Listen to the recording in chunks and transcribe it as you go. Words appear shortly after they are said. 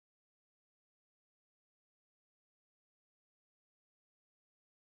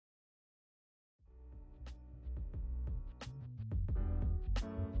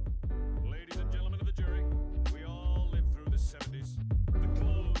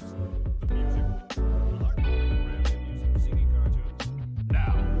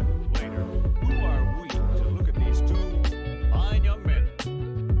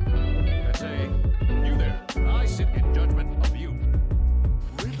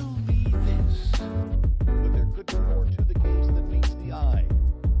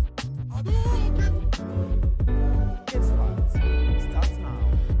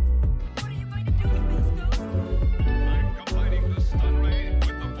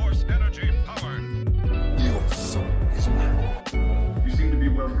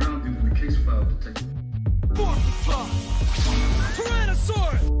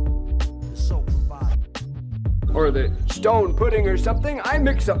for the stone pudding or something, I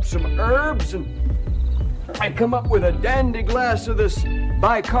mix up some herbs and I come up with a dandy glass of this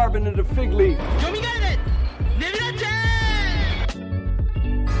bicarbonate of fig leaf.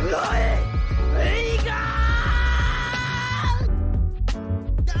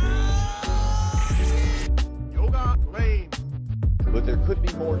 But there could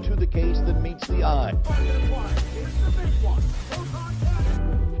be more to the case than meets the eye.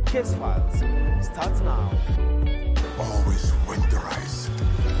 Case Files starts now. Always winterize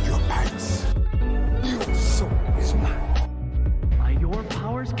your pants. Your soul is mine. By your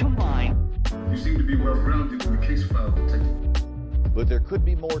powers combined. You seem to be well-grounded in the case file, Detective. But there could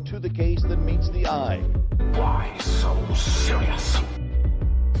be more to the case than meets the eye. Why so serious?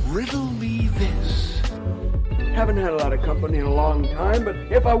 Riddle me this. Haven't had a lot of company in a long time, but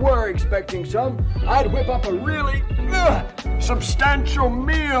if I were expecting some, I'd whip up a really substantial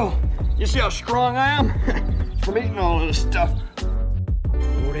meal. You see how strong I am? It's from eating all of this stuff.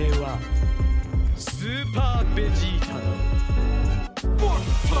 俺はスーパーベジータだ。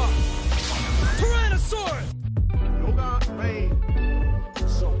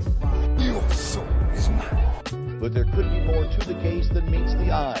Your soul is mine. But there could be more to the case than meets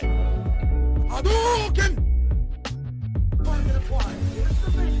the eye. Hadouken!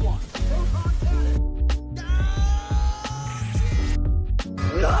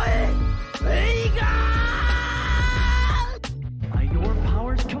 By your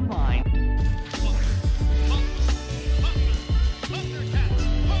powers combined.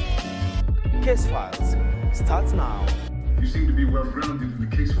 Case Files starts now. You seem to be well-grounded in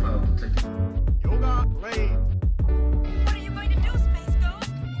the case file, Detective. Yoga Lane. What are you going to do, Space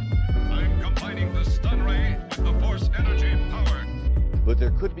Ghost? I'm combining the stun ray with the force energy power. But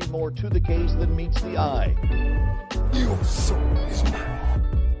there could be more to the case than meets the eye. Your soul is mine.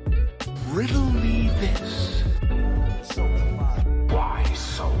 Riddle me this. Why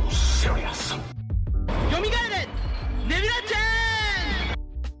so serious?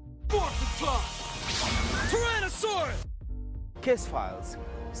 Case Files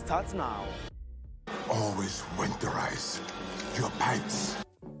starts now. Always winterize your pants.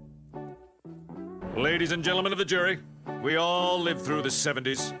 Ladies and gentlemen of the jury, we all lived through the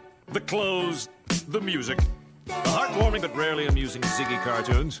 70s. The clothes, the music, the heartwarming but rarely amusing Ziggy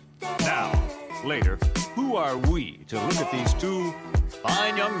cartoons. Now, later, who are we to look at these two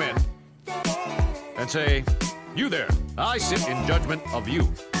fine young men and say, you there, I sit in judgment of you.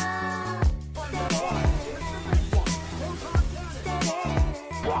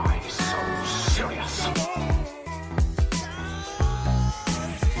 Why so serious?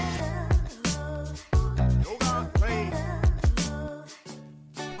 Yoga Lane.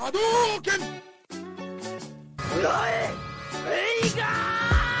 Hadouken!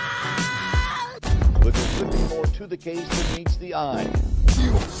 But there could be more to the case than meets the eye.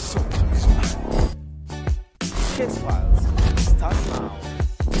 Your soul is mine. Case Files starts now.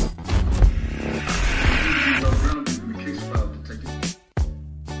 You seem to be well-grounded in the case file, Detective.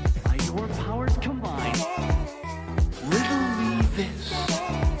 By your powers combined. Riddle me this.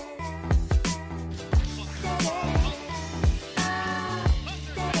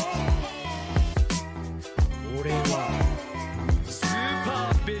俺はスーパ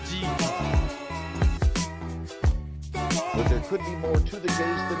ーベジータ。 But there could be more to the case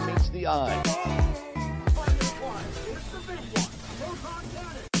than meets the eye.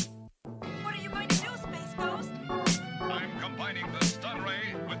 What are you going to do, Space Ghost? I'm combining the stun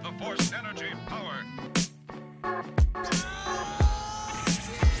ray with the force energy power.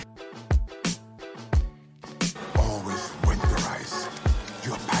 Always winterize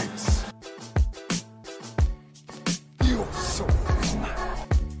your pants. Your soul is mine.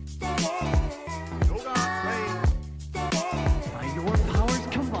 Yoga Lane. By your powers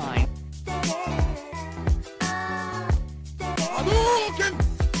combined. Hadouken!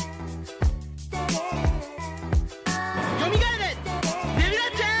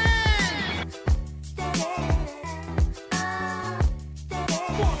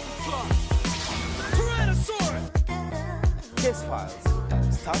 Case Files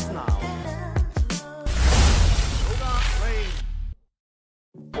starts now. Yoga Lane.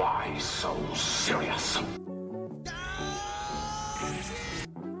 Why so serious?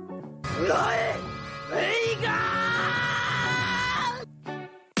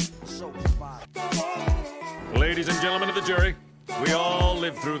 Ladies and gentlemen of the jury, we all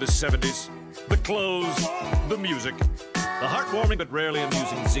lived through the 70s. The clothes, the music, the heartwarming but rarely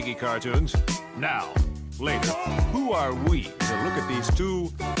amusing Ziggy cartoons. Now, later, who are we to look at these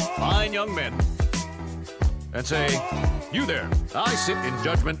two fine young men and say, you there, I sit in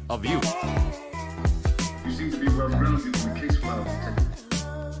judgment of you. You seem to be well grounded in the case file detective.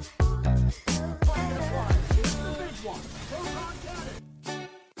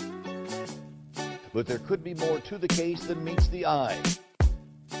 But there could be more to the case than meets the eye.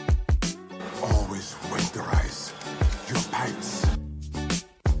 Always winterize your pipes.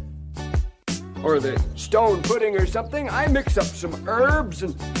 Or the stone pudding or something. I mix up some herbs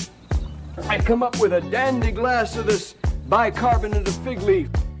and I come up with a dandy glass of this bicarbonate of fig leaf.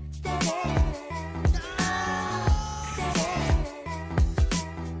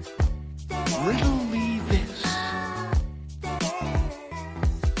 Riddle me this.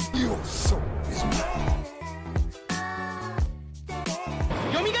 Your soul is mine.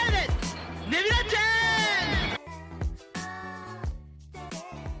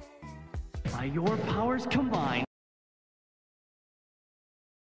 By your powers combined.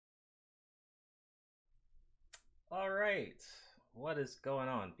 Alright, what is going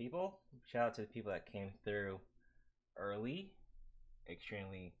on, people? Shout out to the people that came through early.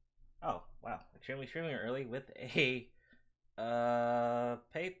 Extremely early with a PayPal.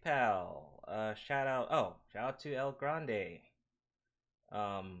 Shout out to El Grande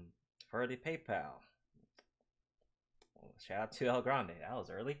for the PayPal. Shout out to El Grande. That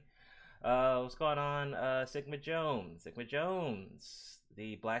was early. What's going on? Sigma Jones,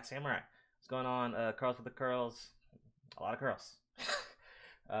 the Black Samurai. What's going on? Curls with the curls. A lot of curls.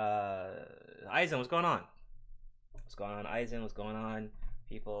 Eisen, what's going on? What's going on, Eisen? What's going on?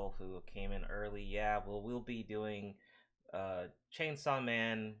 People who came in early. Yeah, we'll be doing Chainsaw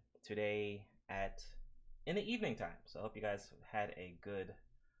Man today in the evening time. So I hope you guys had a good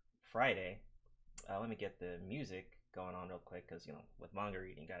Friday. Let me get the music going on real quick, because you know, with manga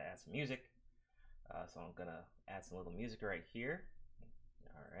reading, you gotta add some music. So I'm gonna add some little music right here.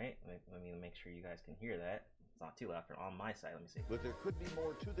 All right, let me make sure you guys can hear that. It's not too loud on my side. Let me see. But there could be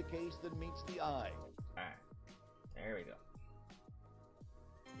more to the case than meets the eye. All right, there we go.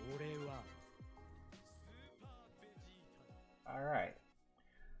 All right.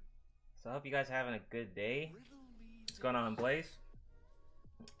 So I hope you guys are having a good day. What's going on, Blaze?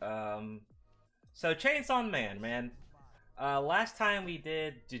 So Chainsaw Man. Last time we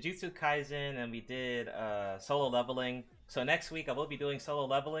did Jujutsu Kaisen and we did solo leveling. So next week I will be doing solo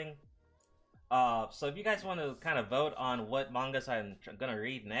leveling. So if you guys want to kind of vote on what mangas I'm gonna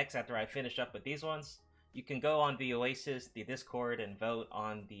read next after I finish up with these ones, you can go on the Oasis, the Discord, and vote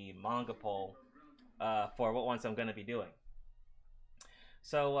on the manga poll for what ones I'm gonna be doing.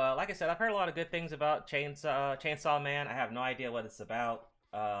 So like I said, I've heard a lot of good things about Chainsaw Man. I have no idea what it's about.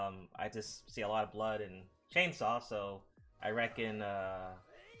 I just see a lot of blood and chainsaw, so I reckon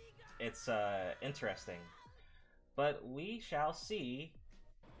it's interesting. But we shall see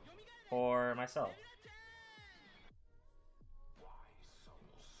for myself.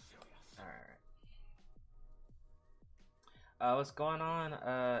 Alright. What's going on,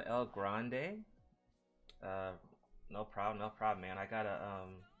 El Grande? No problem, man. I gotta,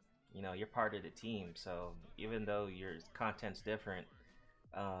 you know, you're part of the team, so even though your content's different,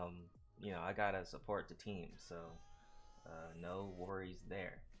 you know, I gotta support the team, so no worries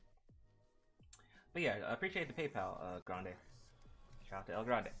there. But yeah, I appreciate the PayPal, Grande. Shout out to El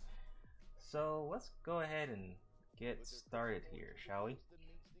Grande. So let's go ahead and get started here, shall we?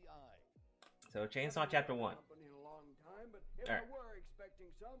 So Chainsaw Chapter 1. Alright.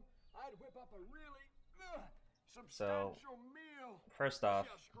 So first off,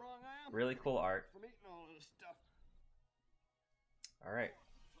 really cool art. Alright.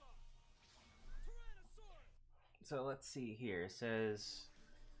 So let's see here. It says,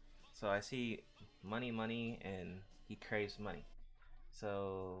 so I see money, and he craves money.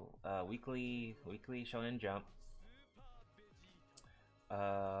 So weekly Shonen Jump.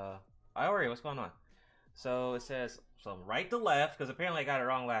 Iori, what's going on? So it says from right to left, because apparently I got it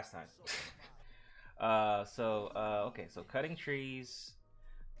wrong last time. Okay, so cutting trees,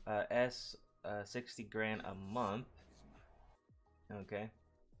 60 grand a month. Okay.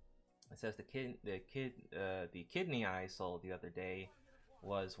 It says the kidney I sold the other day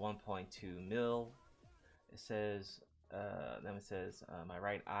was 1.2 mil. It says then it says my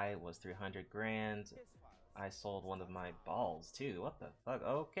right eye was 300 grand. I sold one of my balls too. What the fuck?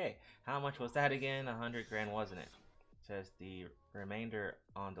 Okay, how much was that again? 100 grand, wasn't it? It says the remainder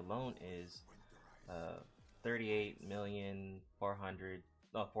on the loan is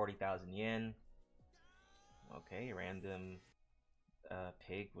 38,440,000 yen. Okay, random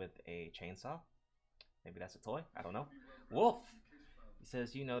pig with a chainsaw. Maybe that's a toy. I don't know. Wolf. He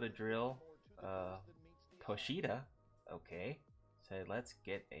says, you know the drill. Koshida. Okay. Said let's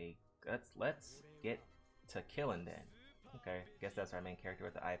get to killing then. Okay. Guess that's our main character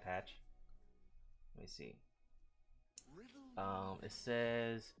with the eye patch. Let me see. It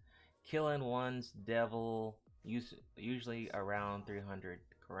says killing one's devil usually around 300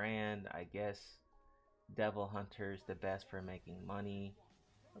 grand. I guess devil hunter's the best for making money.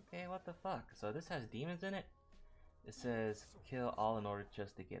 Okay, what the fuck? So this has demons in it? It says kill all in order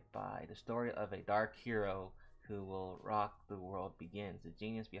just to get by. The story of a dark hero who will rock the world begins. The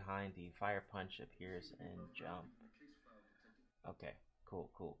genius behind the fire punch appears and jump. Okay,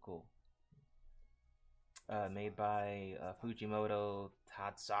 cool. Made by Fujimoto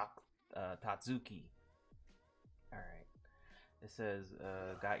Tatsuki. Alright. It says,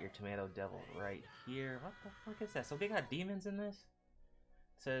 got your tomato devil right here. What the fuck is that? So they got demons in this?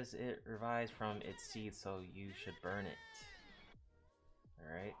 It says it revives from its seed, so you should burn it.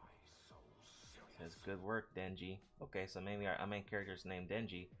 Alright. Says good work, Denji. Okay, so mainly our main character is named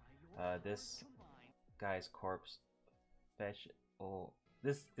Denji. This guy's corpse fetch. Oh,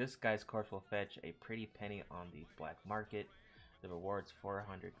 this guy's corpse will fetch a pretty penny on the black market. The reward's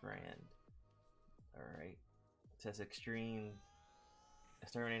 400 grand. Alright. It says extreme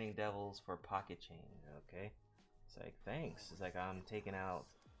exterminating devils for pocket change. Okay. It's like, thanks. It's like, I'm taking out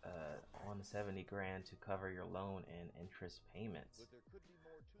 170 grand to cover your loan and interest payments.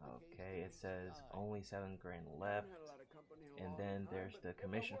 Okay, it says only 7 grand left. And then there's the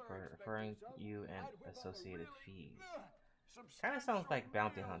commission for referring you and associated fees. Kind of sounds like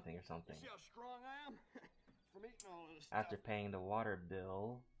bounty hunting or something. After paying the water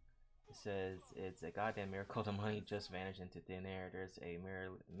bill, it says it's a goddamn miracle the money just vanished into thin air. There's a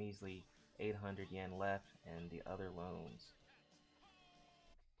measly 800 yen left and the other loans.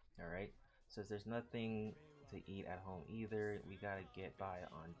 Alright, says there's nothing to eat at home either. We gotta get by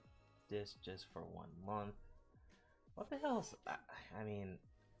on this just for 1 month. What the hell's I mean,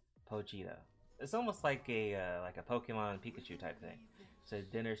 Pogeta. It's almost like a Pokemon Pikachu type thing. So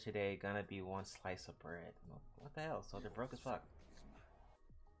dinner today gonna be 1 slice of bread. What the hell? So they're broke as fuck.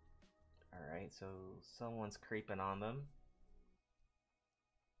 Alright, so someone's creeping on them.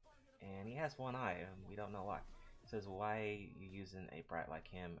 And he has 1 eye, and we don't know why. It says, why you using a brat like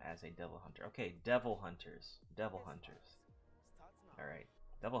him as a devil hunter? Okay, devil hunters. Devil hunters. Alright,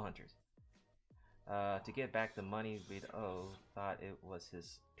 devil hunters. To get back the money we'd owe, thought it was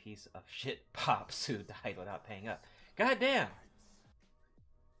his piece of shit pops who died without paying up. God damn!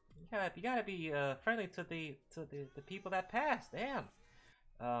 You gotta be friendly to the people that passed. Damn.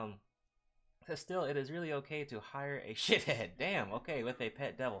 Still, it is really okay to hire a shithead. Damn. Okay, with a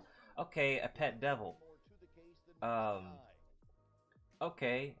pet devil. Okay, a pet devil.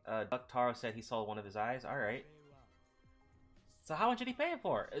 Okay. Duck Taro said he sold 1 of his eyes. All right. So how much did he pay it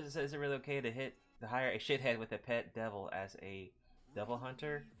for? Is it really okay to hire a shithead with a pet devil as a devil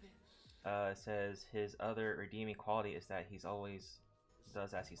hunter? It says his other redeeming quality is that he's always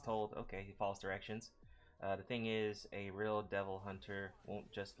does as he's told. Okay, he follows directions. The thing is, a real devil hunter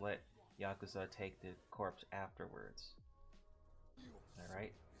won't just let Yakuza take the corpse afterwards.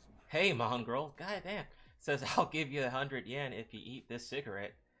 Alright. Hey, mongrel. God damn. Says, I'll give you 100 yen if you eat this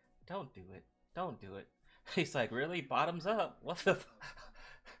cigarette. Don't do it. Don't do it. He's like, really? Bottoms up? What the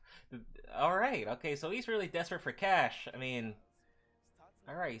Alright, okay, so he's really desperate for cash. I mean,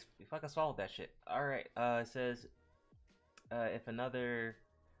 alright, he fucking swallowed that shit. Alright, it says, if another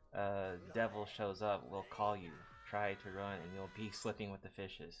devil shows up, we'll call you. Try to run and you'll be slipping with the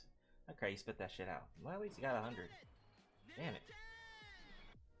fishes. Okay, you spit that shit out. Well, at least you got 100. Damn it.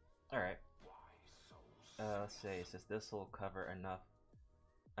 Alright. Let's see, it says this will cover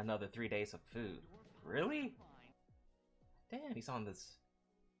another 3 days of food. Really? Damn, he's on this.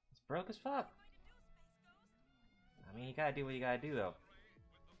 It's broke as fuck. I mean, you gotta do what you gotta do, though.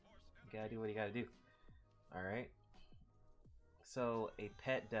 You gotta do what you gotta do. Alright. So, a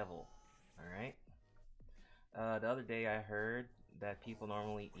pet devil. Alright. The other day I heard that people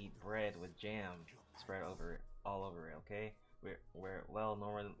normally eat bread with jam spread over it, all over it, okay?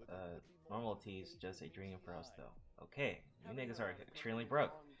 Normality is just a dream for us, though. Okay, you niggas are extremely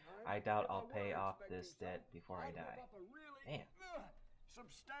broke. I doubt I'll pay off this debt before I die. Damn.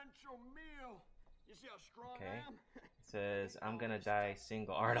 Substantial meal. You see how strong Okay. I am? It says, I'm gonna die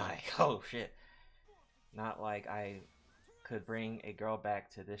single, aren't I? Oh, shit. Not like I could bring a girl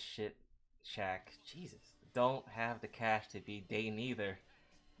back to this shit shack. Jesus. Don't have the cash to be dating either.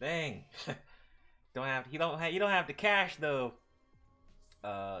 Dang. You don't have the cash though.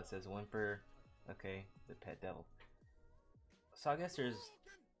 It says whimper. Okay, the pet devil. So I guess there's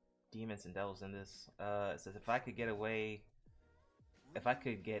demons and devils in this. It says if I could get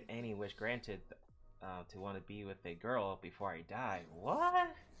any wish granted, to want to be with a girl before I die.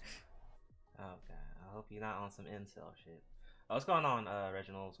 What? Oh god, I hope you're not on some incel shit. Oh, what's going on,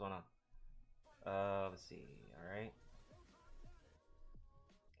 Reginald? What's going on? Let's see. All right.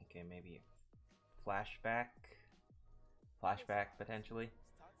 Okay, maybe flashback potentially.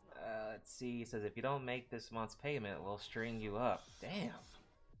 Let's see. It says if you don't make this month's payment, we'll string you up. Damn.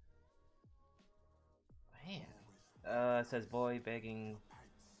 Man. It says boy begging,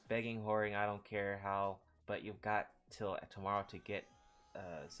 whoring. I don't care how, but you've got till tomorrow to get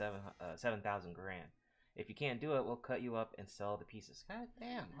 7,000 grand. If you can't do it, we'll cut you up and sell the pieces. God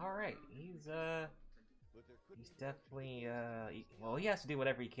damn. All right. He's definitely well, he has to do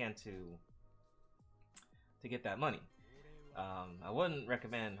whatever he can to get that money. I wouldn't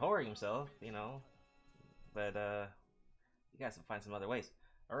recommend whoring himself, you know, but you guys can find some other ways.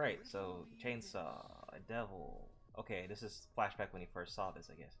 All right, so chainsaw, a devil. Okay, this is flashback when he first saw this,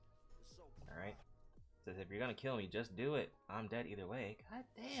 I guess. All right, says if you're gonna kill me, just do it. I'm dead either way. God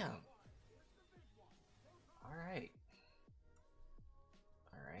damn. All right.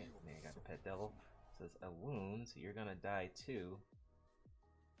 Then I got the pet devil. It says a wound, so you're gonna die too.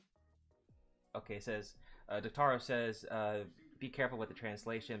 Okay, it says Doctaro says be careful with the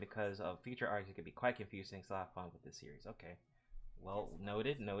translation because of future arcs it could be quite confusing, so have fun with this series. Okay, well,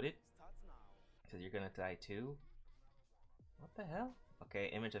 noted. So you're gonna die too. What the hell? Okay,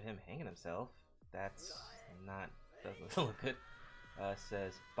 image of him hanging himself. That's not, doesn't look good.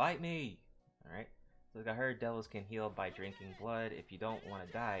 Says bite me. All right. So I heard devils can heal by drinking blood. If you don't want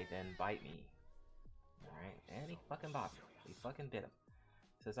to die, then bite me. All right, and he fucking bopped. He fucking bit him.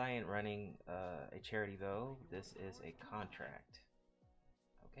 Says I ain't running a charity though. This is a contract.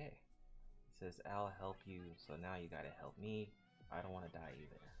 Okay. Says I'll help you, so now you gotta help me. I don't want to die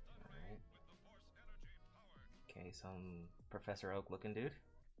either. All right. Okay, some Professor Oak looking dude.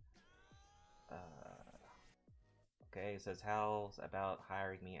 Okay, it says how's about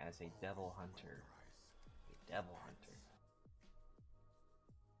hiring me as a devil hunter? A devil hunter.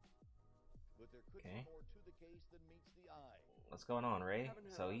 Okay. What's going on, Ray?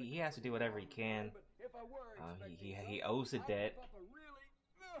 So he has to do whatever he can. He owes a debt.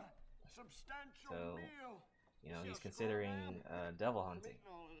 So, you know, he's considering devil hunting.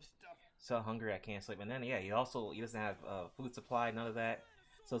 So hungry I can't sleep. And then, yeah, he doesn't have food supply, none of that.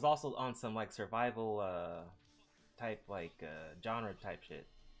 So it's also on some, like, survival type, like, genre type shit.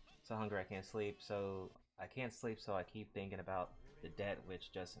 So hungry I can't sleep. So I can't sleep, so I keep thinking about the debt,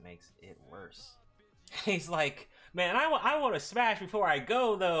 which just makes it worse. He's like, man, I want to smash before I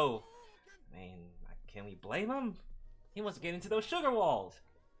go, though. Man, can we blame him? He wants to get into those sugar walls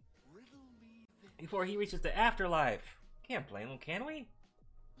before he reaches the afterlife. Can't blame him, can we?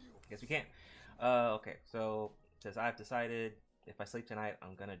 Guess we can't. Okay, so it says I've decided if I sleep tonight,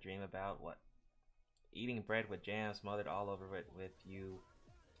 I'm gonna dream about what? Eating bread with jam smothered all over it with you.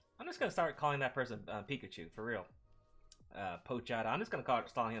 I'm just gonna start calling that person Pikachu, for real. Pochada. I'm just gonna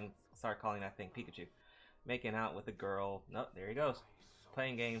start calling that thing Pikachu. Making out with a girl. Nope, there he goes.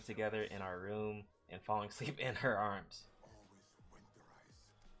 Playing games together in our room and falling asleep in her arms.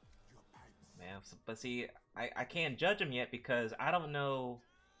 Man, but see, I can't judge him yet because I don't know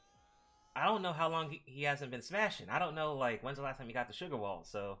how long he hasn't been smashing. I don't know, like, when's the last time he got the sugar wall,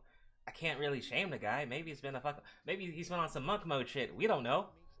 so I can't really shame the guy. Maybe it's been maybe he's been on some monk mode shit. We don't know.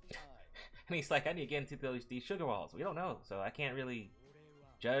 And he's like, I need to get into these sugar walls. We don't know, so I can't really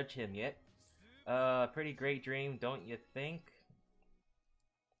judge him yet. Pretty great dream, don't you think?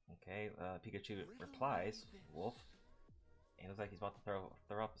 Okay, Pikachu replies, wolf. And it looks like he's about to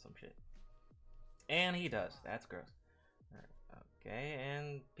throw up some shit. And he does. That's gross. Alright, okay,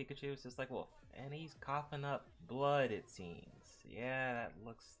 and Pikachu is just like wolf. And he's coughing up blood, it seems. Yeah, that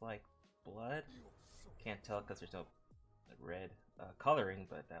looks like blood. Can't tell because there's no red coloring,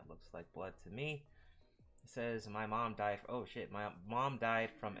 but that looks like blood to me. It says my mom died. Oh shit, my mom died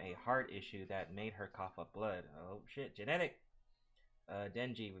from a heart issue that made her cough up blood. Oh shit, genetic.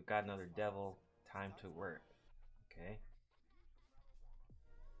 Denji, we've got another devil. Time to work. Okay.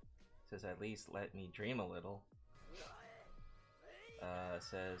 Says at least let me dream a little.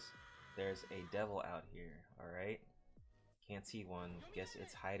 Says there's a devil out here. Alright. Can't see one. Guess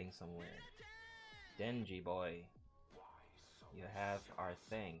it's hiding somewhere. Denji boy. You have our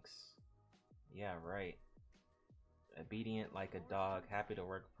thanks. Yeah, right. Obedient like a dog. Happy to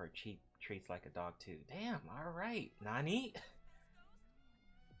work for cheap treats like a dog too. Damn, alright. Nani?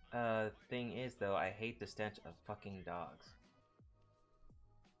 Thing is though, I hate the stench of fucking dogs.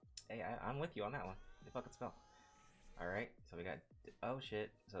 Hey, I'm with you on that one. The fucking spell. Alright, so we got... Oh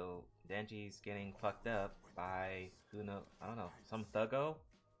shit. So, Denji's getting fucked up by... Who knows? I don't know. Some thuggo?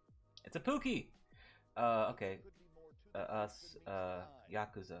 It's a Pookie! Okay.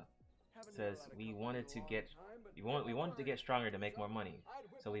 Yakuza. Says, we wanted to get stronger to make more money.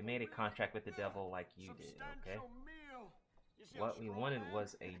 So we made a contract with the devil like you did, okay? What we wanted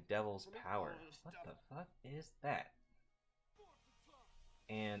was a devil's power. What the fuck is that?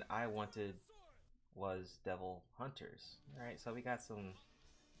 And I wanted was devil hunters. Alright, so we got some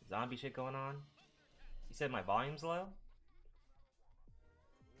zombie shit going on. You said my volume's low?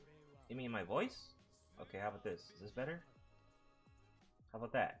 You mean my voice? Okay, how about this? Is this better? How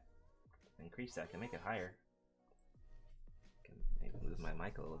about that? Increase that, can make it higher. Can maybe move my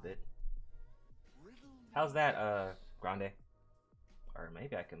mic a little bit. How's that, Grande? Or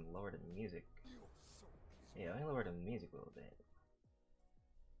maybe I can lower the music. Yeah, let me lower the music a little bit.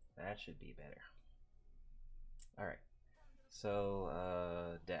 That should be better. Alright. So,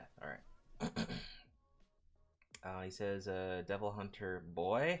 death. Alright. He says, Devil Hunter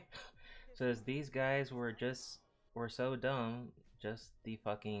boy. Says, these guys were so dumb. Just the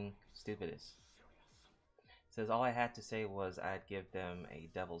fucking stupidest. Says, all I had to say was I'd give them a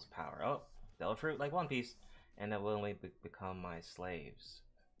devil's power. Oh, devil fruit like One Piece. And they'll willingly become my slaves.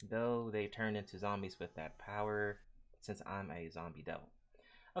 Though they turn into zombies with that power, since I'm a zombie devil.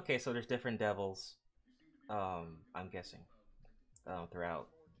 Okay, so there's different devils. I'm guessing. Throughout.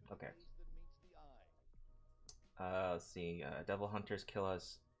 Okay. Let's see. Devil hunters kill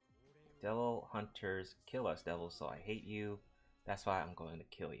us. Devil hunters kill us, devils, so I hate you. That's why I'm going to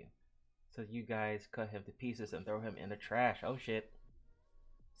kill you. So you guys cut him to pieces and throw him in the trash. Oh shit.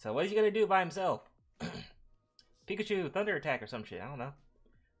 So what is he gonna do by himself? Pikachu Thunder Attack or some shit. I don't know.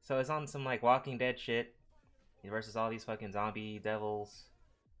 So it's on some like Walking Dead shit. He versus all these fucking zombie devils.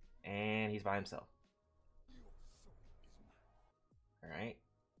 And he's by himself. Alright.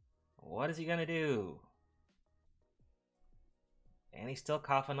 What is he gonna do? And he's still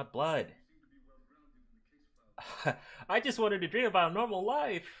coughing up blood. I just wanted to dream about a normal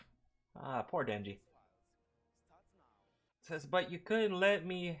life. Ah, poor Denji. Says, but you couldn't let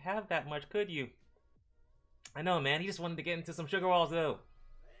me have that much, could you? I know, man. He just wanted to get into some sugar walls, though.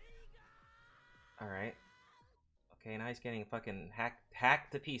 Alright. Okay, now he's getting fucking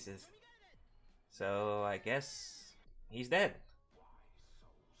hacked to pieces. So, I guess he's dead.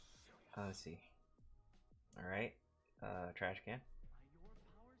 Let's see. Alright. Trash can.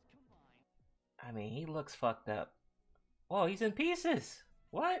 I mean, he looks fucked up. Whoa, he's in pieces!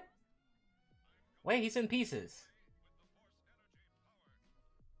 What? Wait, he's in pieces.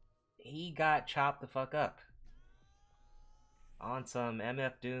 He got chopped the fuck up. On some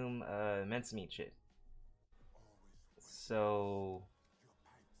MF Doom mincemeat shit. So...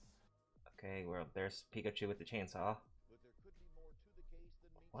 Okay, well, there's Pikachu with the chainsaw.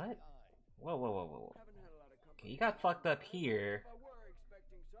 What? Whoa, whoa, whoa, whoa. Okay, he got fucked up here.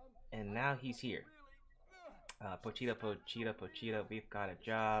 And now he's here. Pochita, Pochita, Pochita, we've got a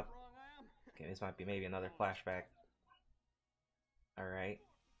job. Okay, this might be maybe another flashback. Alright.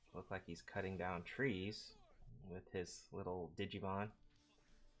 Looks like he's cutting down trees with his little Digimon.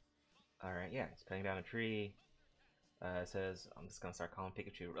 Alright, yeah, he's cutting down a tree. It says, I'm just gonna start calling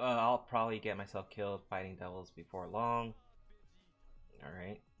Pikachu. I'll probably get myself killed fighting devils before long.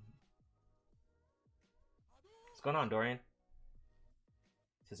 Alright. What's going on, Dorian?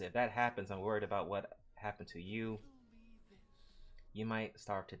 It says, if that happens, I'm worried about what happened to you. You might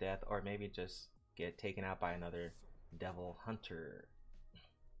starve to death, or maybe just get taken out by another devil hunter.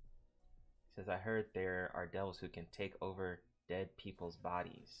 It says, I heard there are devils who can take over dead people's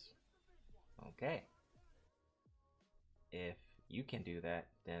bodies. Okay. If you can do that,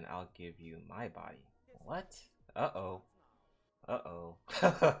 then I'll give you my body. What? Uh-oh. Uh-oh.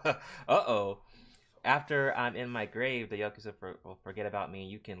 Uh-oh. After I'm in my grave, the Yakuza will forget about me.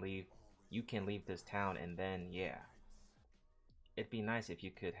 You can leave this town, and then, yeah. It'd be nice if you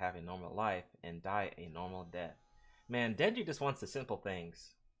could have a normal life and die a normal death. Man, Denji just wants the simple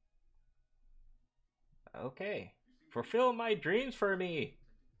things. Okay. Fulfill my dreams for me.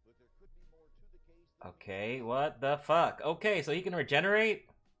 Okay, what the fuck? Okay, so he can regenerate?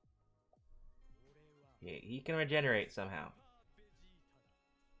 Yeah, he can regenerate somehow.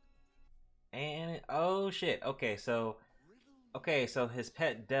 And, oh shit, okay, so his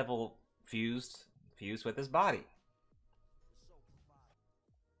pet devil fused with his body.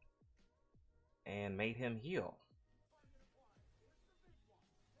 And made him heal.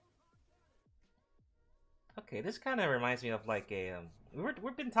 Okay, this kind of reminds me of like a, we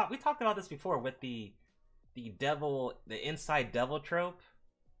talked about this before with the devil, the inside devil trope.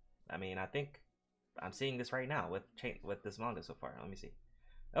 I mean, I think I'm seeing this right now with this manga so far. Let me see.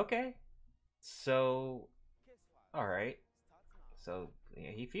 Okay. So, alright. So,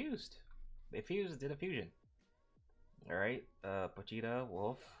 yeah, he fused. They did a fusion. Alright, Pochita,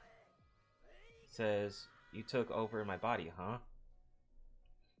 Wolf, says, you took over my body, huh?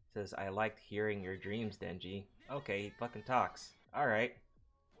 Says, I liked hearing your dreams, Denji. Okay, he fucking talks. Alright.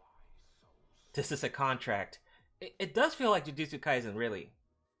 This is a contract. It does feel like Jujutsu Kaisen, really.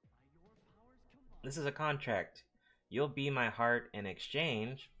 This is a contract. You'll be my heart in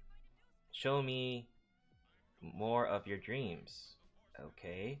exchange. Show me more of your dreams.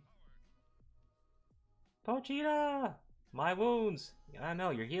 Okay. Pochita! My wounds! I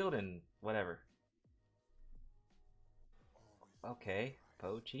know, you're healed and whatever. Okay,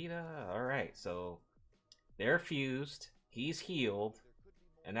 Pochita. Alright, so they're fused. He's healed.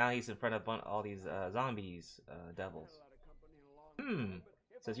 And now he's in front of all these zombies, devils.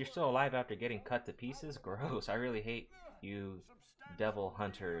 Says you're still alive after getting cut to pieces? Gross. I really hate you devil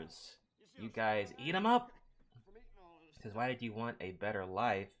hunters. You guys eat them up! Says, why did you want a better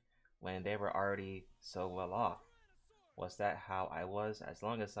life when they were already so well off? Was that how I was? As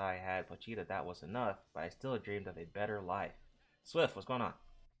long as I had Pochita, that was enough, but I still dreamed of a better life. Swift, what's going on?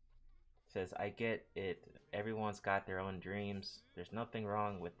 Says, I get it. Everyone's got their own dreams. There's nothing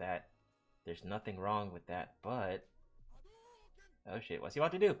wrong with that. There's nothing wrong with that, but... Oh shit, what's he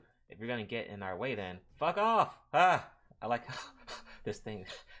about to do? If you're gonna get in our way then, fuck off! Ah! I like this thing.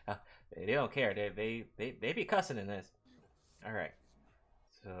 They don't care. They be cussing in this. Alright.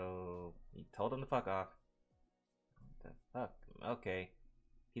 So, he told him to fuck off. What the fuck? Okay.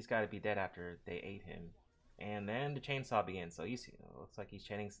 He's gotta be dead after they ate him. And then the chainsaw begins. So he's, looks like he's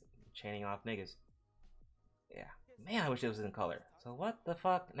chaining off niggas. Yeah. Man, I wish it was in color. So what the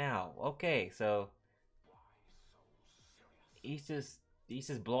fuck now? Okay, so he's just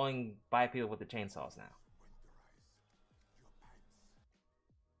blowing by people with the chainsaws now.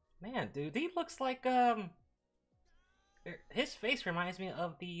 Man, dude, he looks like his face reminds me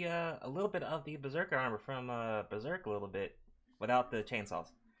of the a little bit of the Berserker armor from Berserk a little bit without the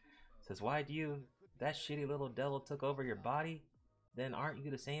chainsaws. Says, why do you that shitty little devil took over your body? Then aren't you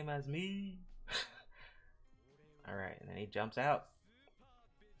the same as me? Alright, and then he jumps out.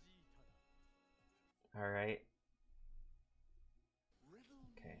 Alright.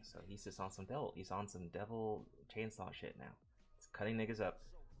 Okay, so he's just on some devil. He's on some devil chainsaw shit now. He's cutting niggas up.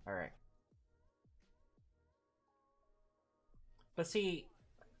 Alright. But see,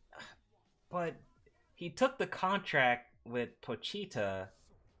 he took the contract with Pochita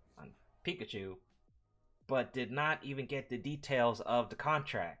on Pikachu, but did not even get the details of the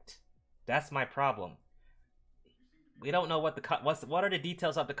contract. That's my problem. We don't know what what are the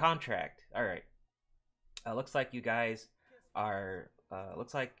details of the contract. All right. Looks like you guys are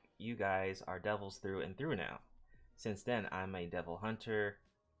devils through and through now. Since then, I'm a devil hunter.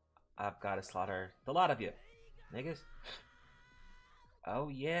 I've got to slaughter the lot of you, niggas. Oh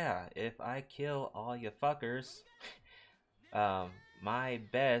yeah, if I kill all you fuckers, my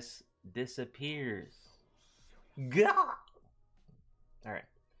best disappears. Gah! Alright.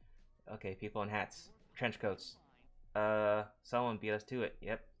 Okay, people in hats. Trench coats. Someone beat us to it.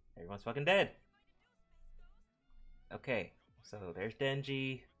 Yep, everyone's fucking dead. Okay, so there's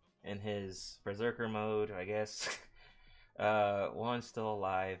Denji in his Berserker mode, I guess. One's still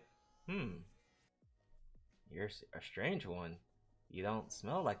alive. You're a strange one. You don't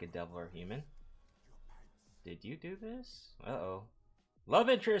smell like a devil or human. Did you do this? Uh-oh. Love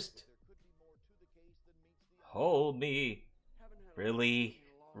interest! Hold me. Really?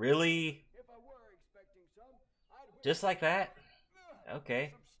 Really? Just like that?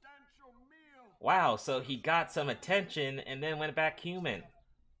 Okay. Wow, so he got some attention and then went back human.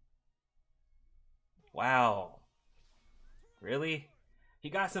 Wow. Really? He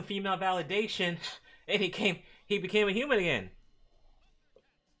got some female validation and he became a human again.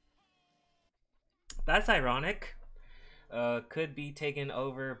 That's ironic. Could be taken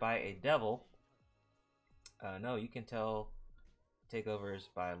over by a devil. No, you can tell takeovers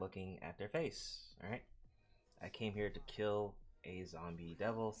by looking at their face. Alright? I came here to kill a zombie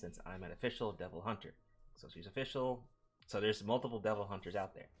devil since I'm an official devil hunter. So she's official. So there's multiple devil hunters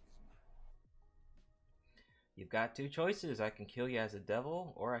out there. You've got two choices. I can kill you as a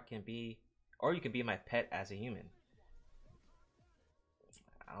devil, or you can be my pet as a human.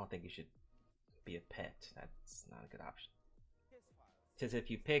 I don't think you should be a pet. That's not a good option. Says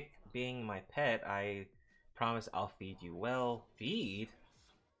if you pick being my pet, I promise I'll feed you well. Feed?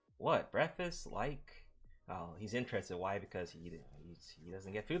 What? Breakfast? Like? Oh, he's interested. Why? Because he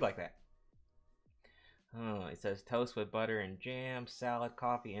doesn't get food like that. Oh, it says toast with butter and jam, salad,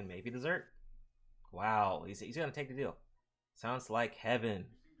 coffee, and maybe dessert. Wow, he's gonna take the deal. Sounds like heaven.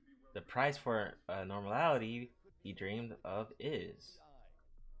 The price for normality he dreamed of is.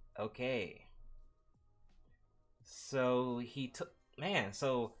 Okay. So he took, man,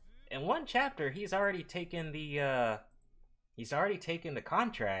 so in one chapter he's already taken the He's already taken the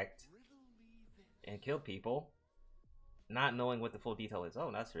contract and killed people, not knowing what the full detail is.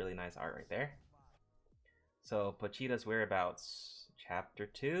 Oh, that's really nice art right there. So, Pochita's whereabouts. Chapter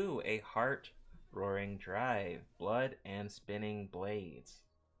 2, A Heart Roaring Drive, Blood and Spinning Blades.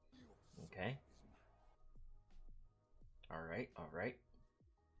 Okay. Alright, alright.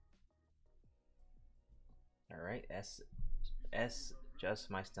 Alright, S,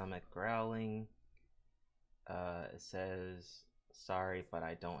 just my stomach growling. It says, sorry, but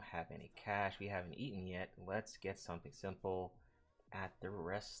I don't have any cash. We haven't eaten yet. Let's get something simple at the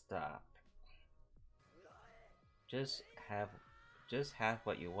rest stop. Just have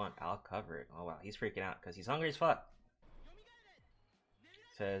what you want. I'll cover it. Oh wow, he's freaking out because he's hungry as fuck.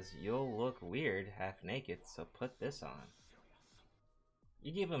 Says, you'll look weird half naked, so put this on.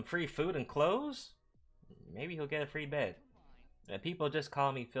 You give him free food and clothes? Maybe he'll get a free bed. People just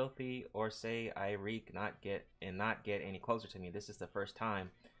call me filthy or say I reek not get any closer to me. This is the first time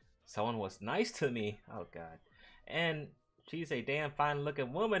someone was nice to me. Oh god. And she's a damn fine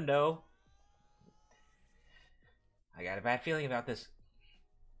looking woman though. I got a bad feeling about this.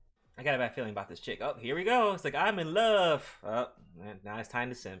 I got a bad feeling about this chick. Oh, here we go. It's like, I'm in love. Oh, now it's time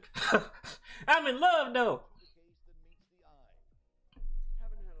to simp. I'm in love though.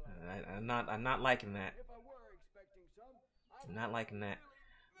 I'm not liking that. I'm not liking that.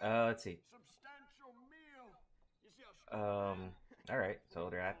 Let's see. Alright, so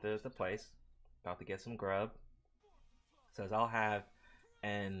they're at the place. About to get some grub. Says I'll have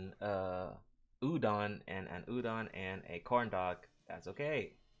an udon and a corn dog. That's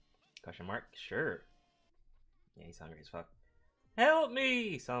okay. Question mark? Sure. Yeah, he's hungry as fuck. Help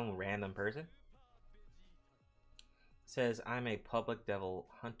me! Some random person. Says I'm a public devil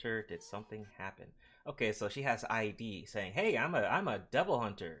hunter. Did something happen? Okay, so she has ID saying, "Hey, I'm a devil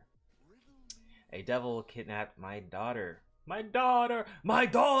hunter. A devil kidnapped my daughter. My daughter! My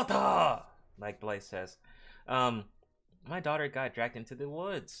daughter!" Like Blaze says. My daughter got dragged into the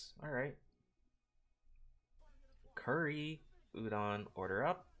woods. All right. Curry, udon, order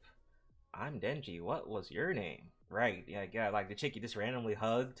up. I'm Denji. What was your name? Right. Yeah. Like the chick you just randomly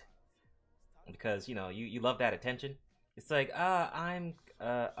hugged because you know you love that attention. It's like, my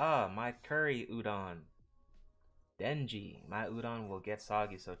curry udon. Denji, my udon will get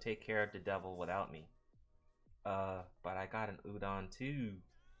soggy, so take care of the devil without me. But I got an udon too.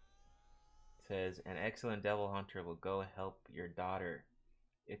 Says, an excellent devil hunter will go help your daughter.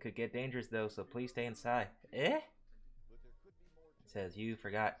 It could get dangerous though, so please stay inside. Eh? Says, you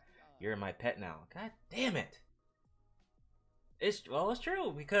forgot you're my pet now. God damn it. It's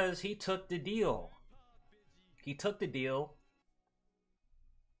true, because he took the deal. He took the deal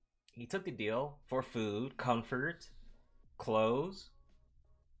for food, comfort, clothes.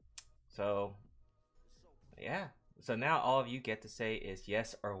 So, yeah. So now all of you get to say is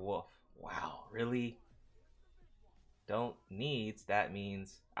yes or woof. Wow, really? Don't needs, that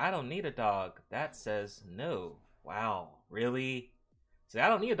means I don't need a dog. That says no. Wow, really? So I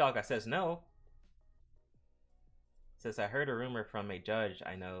don't need a dog that says no. Says I heard a rumor from a judge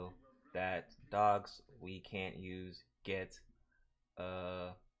I know that dogs we can't use get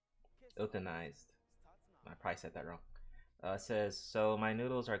euthanized. I probably said that wrong. Says, so my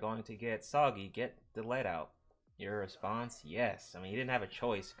noodles are going to get soggy. Get the lead out. Your response, yes. I mean, he didn't have a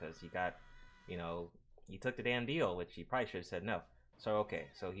choice because he got, you know, he took the damn deal, which he probably should have said no. So, okay.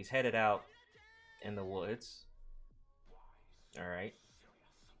 So he's headed out in the woods. Alright.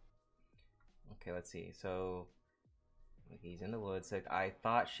 Okay, let's see. So he's in the woods. Like, I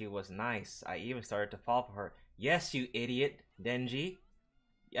thought she was nice. I even started to fall for her. Yes, you idiot, Denji.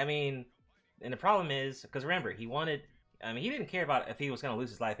 I mean, and the problem is, because remember, he wanted, I mean, he didn't care about if he was going to lose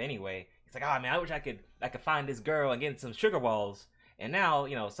his life anyway. He's like, oh man, I wish I could find this girl and get some sugar balls. And now,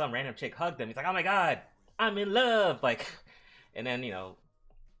 you know, some random chick hugged him. He's like, oh my god, I'm in love. Like, and then, you know,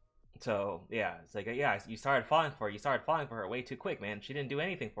 so yeah, it's like, yeah, you started falling for her. You started falling for her way too quick, man. She didn't do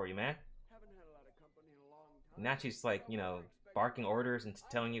anything for you, man. Now she's like, you know, barking orders and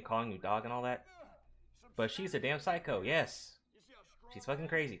telling you, calling you dog and all that. But she's a damn psycho, yes. She's fucking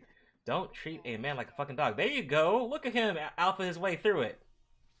crazy. Don't treat a man like a fucking dog. There you go. Look at him alpha his way through it.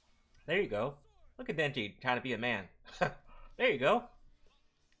 There you go. Look at Denji trying to be a man. There you go.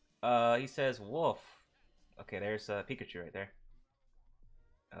 He says wolf. Okay, there's Pikachu right there.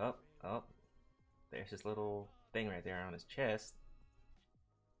 Oh. There's this little thing right there on his chest.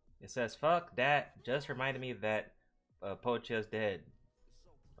 It says, fuck that. Just reminded me that Pocha's dead.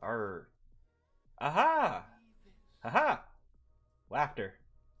 Arr. Aha! Haha! Laughter.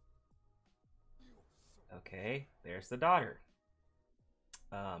 Okay, there's the daughter.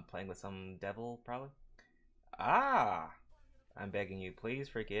 Playing with some devil, probably. Ah! I'm begging you, please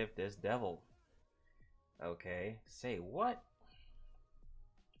forgive this devil. Okay, say what?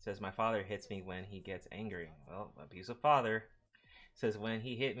 Says my father hits me when he gets angry. Well, abusive father. Says when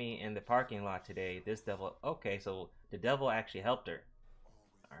he hit me in the parking lot today, this devil... Okay, so the devil actually helped her.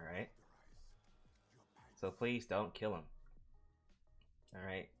 Alright. So please don't kill him.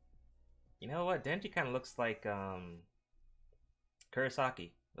 Alright. You know what? Denji kind of looks like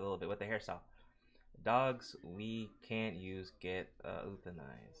Kurosaki a little bit with the hairstyle. Dogs we can't use get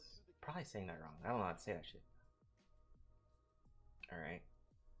euthanized. Probably saying that wrong. I don't know how to say that shit. Alright.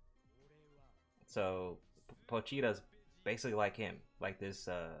 So Pochita's basically like him, like this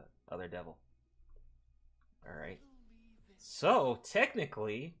other devil. Alright. So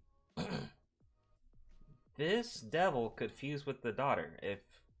technically this devil could fuse with the daughter if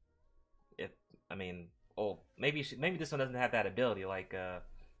I mean, oh, maybe this one doesn't have that ability like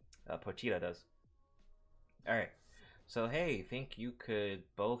Pochita does. Alright. So hey, think you could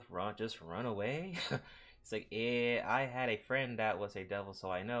both just run away? It's like, yeah, I had a friend that was a devil,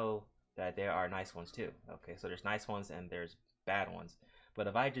 so I know that there are nice ones too. Okay, so there's nice ones and there's bad ones. But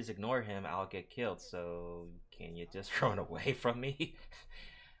if I just ignore him, I'll get killed. So can you just run away from me?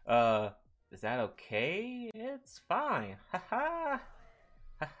 Is that okay? It's fine. Ha ha.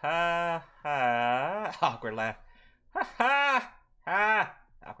 Ha ha ha. Awkward laugh. Ha ha ha.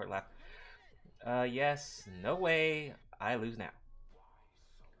 Awkward laugh. Yes, no way. I lose now.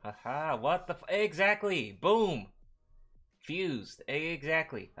 Haha, what the exactly? Boom! Fused.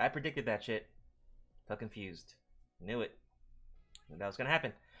 Exactly. I predicted that shit. Fucking fused. Knew it. That was gonna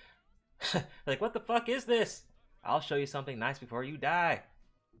happen. Like, what the fuck is this? I'll show you something nice before you die.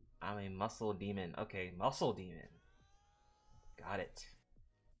 I'm a muscle demon. Okay, muscle demon. Got it.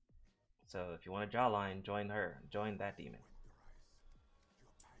 So, if you want a jawline, join her. Join that demon.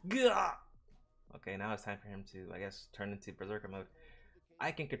 Gah! Okay, now it's time for him to, I guess, turn into berserker mode.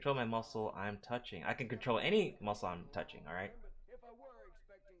 I can control my muscle I'm touching. I can control any muscle I'm touching, alright?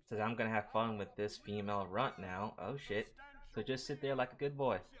 Says I'm gonna have fun with this female runt now. Oh shit. So just sit there like a good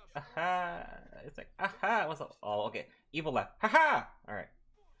boy. Aha! It's like, aha! What's up? Oh, okay. Evil laugh. Haha! Alright.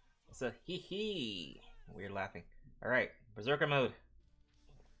 It's a hee hee. Weird laughing. Alright. Berserker mode.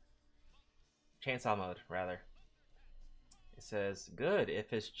 Chainsaw mode, rather. It says, good,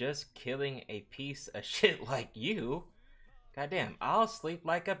 if it's just killing a piece of shit like you. Goddamn, I'll sleep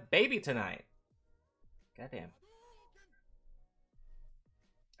like a baby tonight. Goddamn.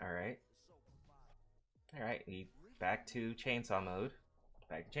 Alright. Alright, back to chainsaw mode.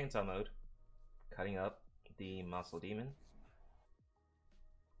 Back to chainsaw mode. Cutting up the muscle demon.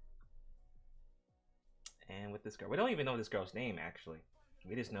 And with this girl. We don't even know this girl's name, actually.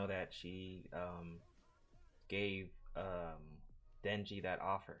 We just know that she gave Denji that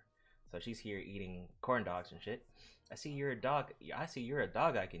offer. So she's here eating corn dogs and shit. I see you're a dog. I see you're a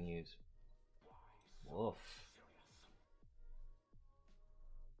dog I can use. Woof.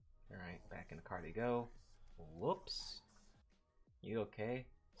 Alright, back in the car they go. Whoops. You okay?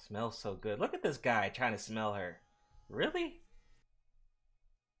 Smells so good. Look at this guy trying to smell her. Really?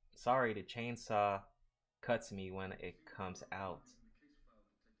 Sorry, the chainsaw cuts me when it comes out.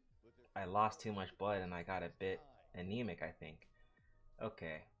 I lost too much blood and I got a bit anemic, I think.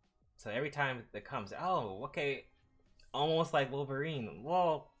 Okay. So every time it comes, oh, okay. Almost like Wolverine.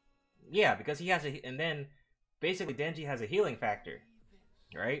 Well, yeah, because he has a, and then basically Denji has a healing factor,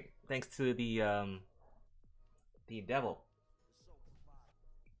 right? Thanks to the devil.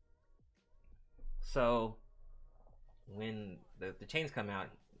 So when the chains come out,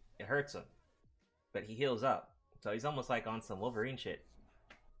 it hurts him, but he heals up. So he's almost like on some Wolverine shit,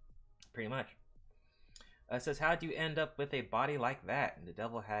 pretty much. It says, how do you end up with a body like that? And the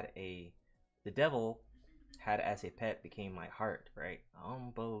devil had as a pet became my heart, right?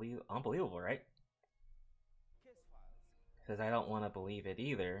 Unbelievable, right? Says, I don't want to believe it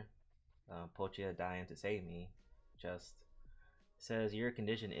either. Pochita dying to save me. Just says, your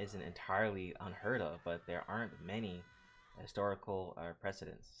condition isn't entirely unheard of, but there aren't many historical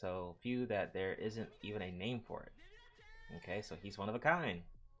precedents. So few that there isn't even a name for it. Okay, so he's one of a kind.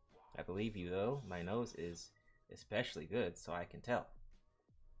 I believe you, though. My nose is especially good, so I can tell.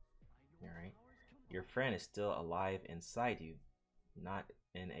 Alright. Your friend is still alive inside you. Not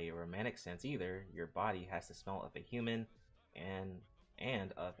in a romantic sense either. Your body has the smell of a human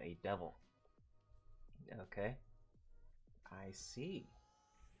and of a devil. Okay. I see.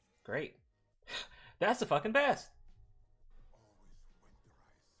 Great. That's the fucking best!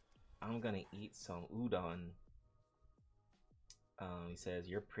 I'm gonna eat some udon. He says,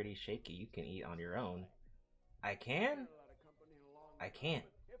 you're pretty shaky. You can eat on your own. I can? I can't.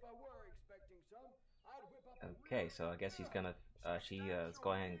 Okay, so I guess he's gonna. She is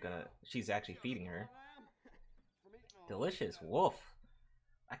going and gonna. She's actually feeding her. Delicious wolf.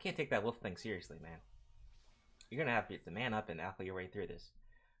 I can't take that wolf thing seriously, man. You're gonna have to man up and alpha your way through this.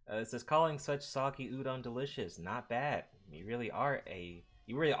 It says calling such soggy udon delicious. Not bad. You really are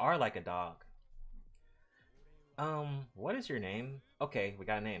like a dog. What is your name? Okay, we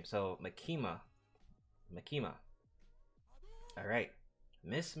got a name. So Makima. Alright.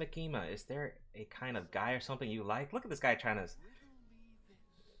 Miss Makima, is there a kind of guy or something you like? Look at this guy trying to...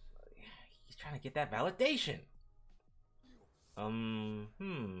 He's trying to get that validation.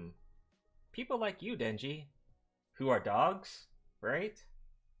 People like you, Denji. Who are dogs, right?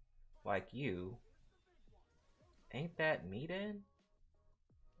 Like you. Ain't that me then?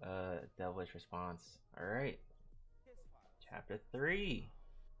 Devilish response. Alright. Chapter 3.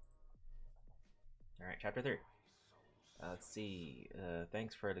 Alright, chapter 3. Let's see.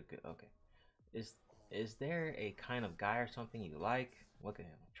 Thanks for the good. Okay. Is there a kind of guy or something you like? Look at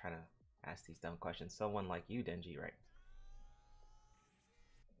him trying to ask these dumb questions. Someone like you, Denji, right?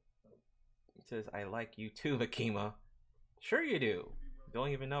 It says, I like you too, Makima. Sure you do. Don't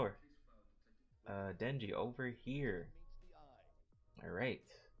even know her. Denji, over here. Alright.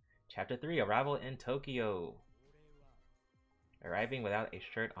 Chapter 3, Arrival in Tokyo. Arriving without a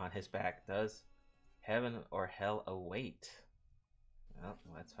shirt on his back. Does heaven or hell await? Well,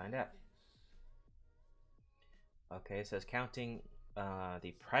 let's find out. Okay, it says counting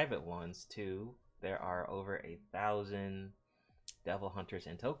the private ones too. There are over 1,000 devil hunters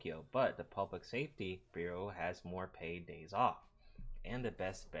in Tokyo, but the Public Safety Bureau has more paid days off and the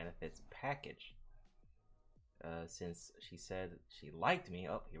best benefits package. Since she said she liked me,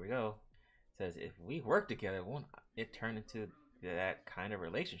 oh, here we go. It says if we work together, won't it turn into that kind of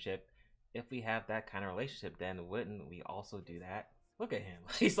relationship? If we have that kind of relationship, then wouldn't we also do that? Look at him.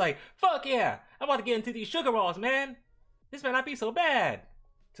 He's like, fuck yeah, I'm about to get into these sugar balls, man. This might not be so bad.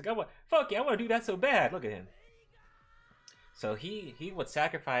 Fuck yeah, I want to do that so bad. Look at him. So he would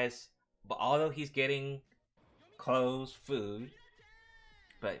sacrifice, but although he's getting clothes, food,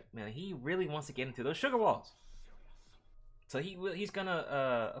 but man, he really wants to get into those sugar balls. So he's gonna,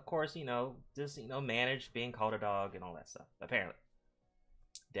 of course, just manage being called a dog and all that stuff. Apparently,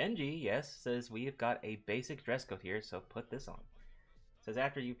 Denji, yes, says we've got a basic dress code here, so put this on. Says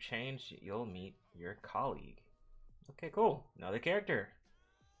after you've changed, you'll meet your colleague. Okay, cool. Another character.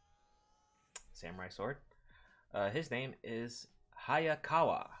 Samurai sword. His name is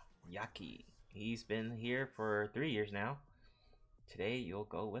Hayakawa Yaki. He's been here for 3 years now. Today you'll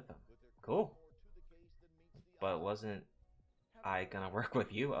go with him. Cool. But wasn't I gonna work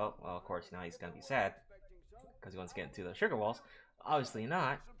with you? Oh, well, of course now he's gonna be sad because he wants to get into the sugar walls. Obviously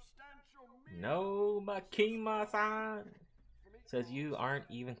not. No, Makima-san. Says you aren't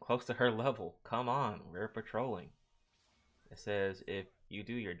even close to her level. Come on, we're patrolling. It says if you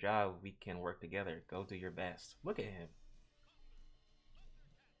do your job, we can work together. Go do your best. Look at him.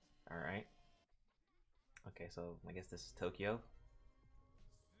 Alright. Okay, so I guess this is Tokyo.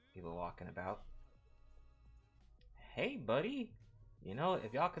 People walking about. Hey, buddy.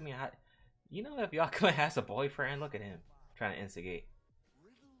 If Yakuma has a boyfriend, look at him. Trying to instigate.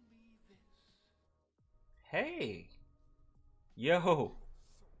 Hey. Yo.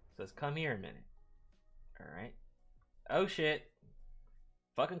 Says come here a minute. Alright. Oh shit.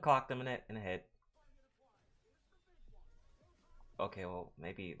 Fucking clocked him in the head. Okay, well,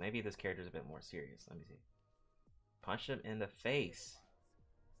 maybe this character's a bit more serious. Let me see. Punched him in the face.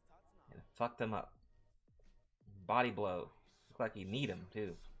 And fucked him up. Body blow. Look like you need him,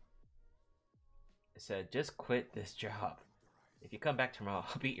 too. It said, just quit this job. If you come back tomorrow,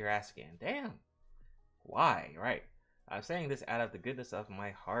 I'll beat your ass again. Damn. Why? Right. I'm saying this out of the goodness of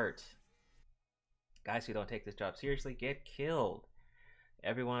my heart. Guys who don't take this job seriously get killed.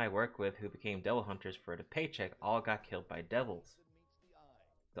 Everyone I work with who became devil hunters for the paycheck all got killed by devils.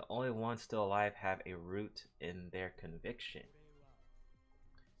 The only ones still alive have a root in their conviction.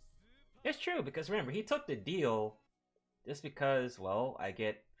 It's true, because remember, he took the deal just because, well, I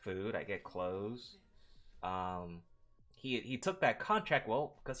get food, I get clothes. He took that contract,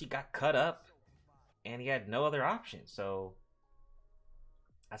 well, because he got cut up and he had no other option. So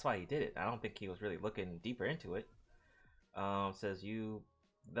that's why he did it. I don't think he was really looking deeper into it. Says you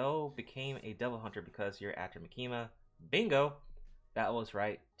though became a devil hunter because you're after Makima. Bingo! That was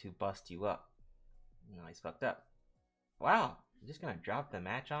right to bust you up. He's fucked up. Wow, you're just gonna drop the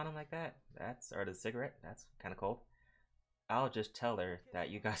match on him like that? Or the cigarette? That's kind of cold. I'll just tell her that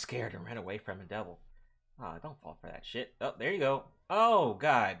you got scared and ran away from a devil. Oh, don't fall for that shit. Oh, there you go. Oh,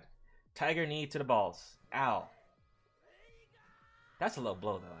 God. Tiger knee to the balls. Ow. That's a low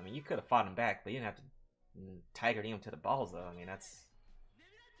blow, though. I mean, you could have fought him back, but you didn't have to Tiger Demon to the balls, though. I mean, that's...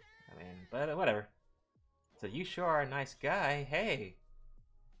 I mean, but whatever. So, you sure are a nice guy. Hey.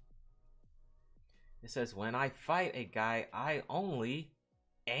 It says, when I fight a guy, I only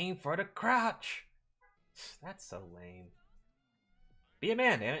aim for the crotch. That's so lame. Be a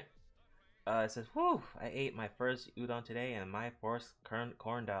man, damn it. It says, whew, I ate my first udon today and my first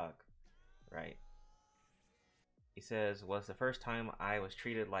corn dog. Right. He says, was the first time I was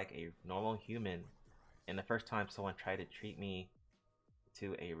treated like a normal human. And the first time someone tried to treat me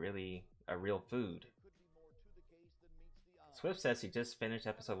to a real food. Swift says he just finished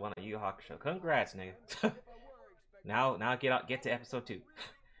episode 1 of Yu Yu Hakusho. Congrats, nigga. now get to episode 2.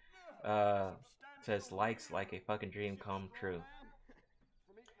 Says likes like a fucking dream come true.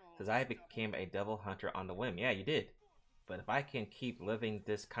 Says I became a devil hunter on the whim. Yeah, you did. But if I can keep living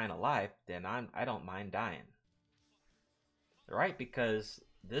this kind of life, then I don't mind dying. Right? Because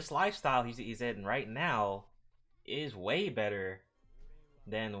this lifestyle he's in right now is way better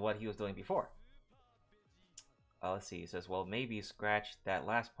than what he was doing before. Let's see. He says, well, maybe scratch that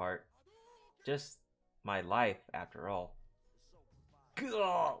last part. Just my life, after all.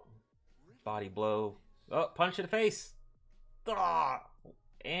 Gah! Body blow. Oh, punch to the face. Gah!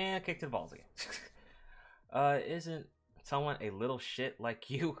 And kick to the balls again. Isn't someone a little shit like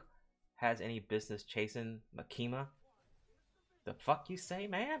you has any business chasing Makima? The fuck you say,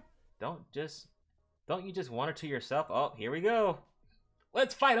 man? Don't you just want her to yourself? Oh, here we go.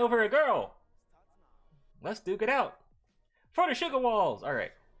 Let's fight over a girl. Let's duke it out. For the sugar walls.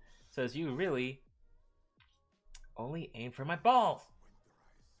 Alright. Says you really only aim for my balls.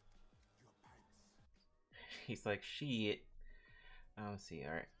 He's like, shit. Let's see.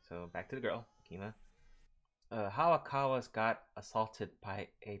 Alright. So back to the girl, Kima. Hawakawa's got assaulted by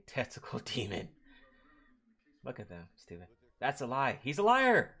a testicle demon. Look at them, stupid. That's a lie. He's a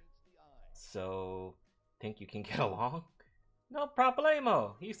liar. So, think you can get along? No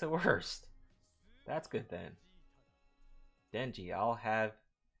problemo. He's the worst. That's good then. Denji, I'll have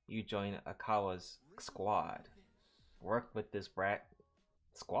you join Akawa's squad. Work with this brat.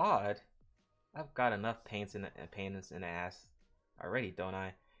 Squad? I've got enough pains in the ass already, don't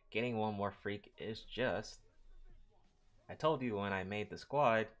I? Getting one more freak is just... I told you when I made the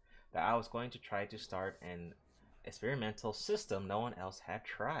squad that I was going to try to start an experimental system no one else had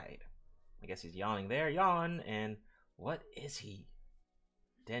tried. I guess he's yawning there, yawn, and what is he?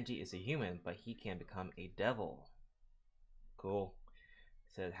 Denji is a human, but he can become a devil. Cool.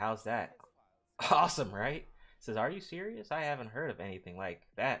 Says, how's that? Awesome, right? Says, are you serious? I haven't heard of anything like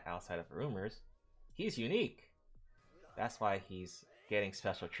that outside of rumors. He's unique. That's why he's getting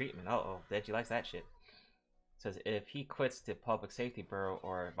special treatment. Uh-oh, Denji likes that shit. Says, if he quits the Public Safety Bureau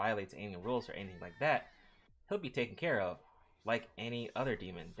or violates any rules or anything like that, he'll be taken care of, like any other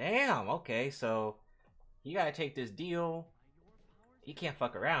demon. Damn, okay, so you gotta take this deal. He can't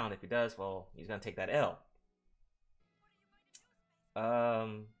fuck around. If he does, well, he's gonna take that L.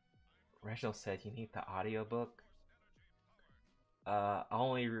 Reginald said you need the audiobook. I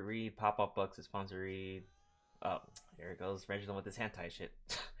only read pop-up books. It's fun to read. Oh, there it goes. Reginald with this hentai shit.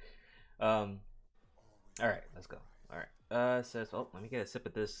 Alright, let's go. Alright. Says, well, let me get a sip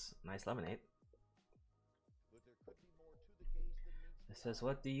of this nice lemonade. It says,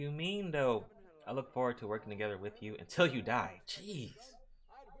 what do you mean, though? I look forward to working together with you until you die. Jeez.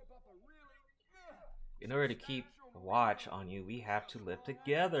 In order to keep a watch on you, we have to live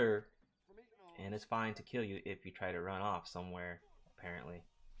together. And it's fine to kill you if you try to run off somewhere, apparently.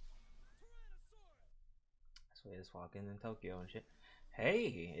 That's why I just walk in Tokyo and shit.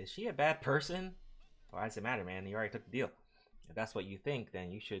 Hey, is she a bad person? Why does it matter, man? You already took the deal. If that's what you think,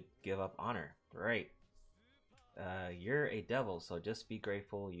 then you should give up honor. Right. You're a devil, so just be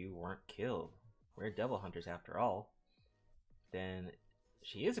grateful you weren't killed. We're devil hunters after all. Then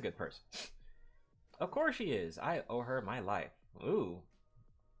she is a good person. Of course she is. I owe her my life. Ooh.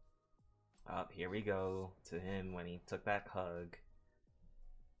 Up here we go to him when he took that hug.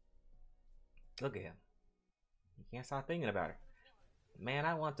 Look at him. He can't stop thinking about her. Man,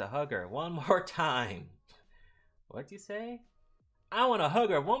 I want to hug her one more time. What'd you say? I want to hug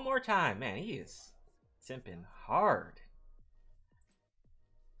her one more time. Man, he is simping hard.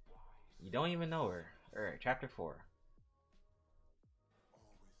 You don't even know her. Alright, chapter 4.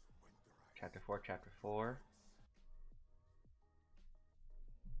 Chapter 4.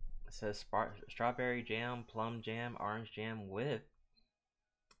 It says strawberry jam, plum jam, orange jam with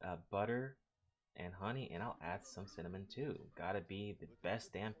butter and honey, and I'll add some cinnamon too. Gotta be the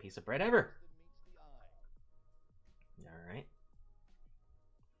best damn piece of bread ever. Alright.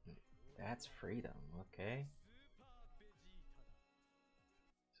 That's freedom, okay.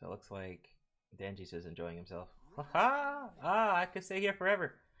 So it looks like Denji's just enjoying himself. Ha! Ah, I could stay here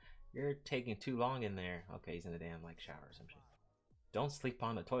forever. You're taking too long in there. Okay, he's in the damn like shower or some shit. Don't sleep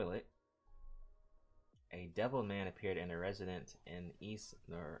on the toilet. A devil man appeared in a residence in East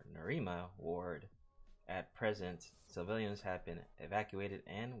Narima Ward. At present, civilians have been evacuated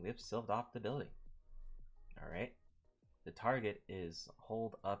and we've sealed off the building. Alright. The target is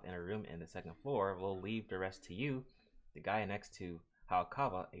holed up in a room in the second floor. We'll leave the rest to you. The guy next to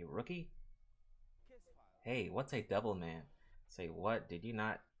Haokawa, a rookie? Hey, what's a devil man? Say what? Did you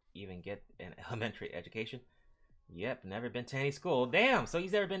not even get an elementary education? Yep, never been to any school. Damn, so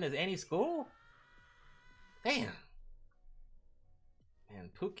he's never been to any school? Damn.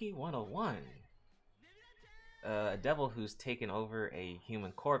 And Pookie 101. A devil who's taken over a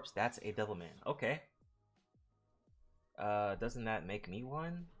human corpse, that's a devil man. Okay. Doesn't that make me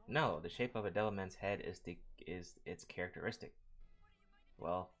one? No, the shape of a devil man's head is its characteristic.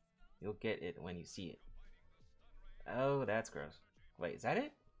 Well, you'll get it when you see it. Oh, that's gross. Wait, is that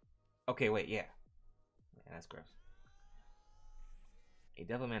it? Okay, wait, yeah. Yeah, that's gross. A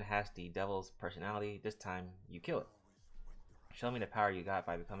devil man has the devil's personality. This time, you kill it. Show me the power you got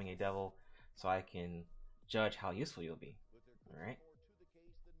by becoming a devil so I can judge how useful you'll be. Alright?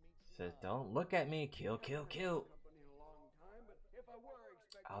 Says, don't look at me. Kill, kill, kill.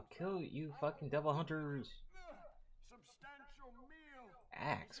 I'll kill you fucking devil hunters.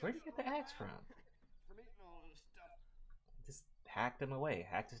 Axe? Where'd you get the axe from? Just hacked him away.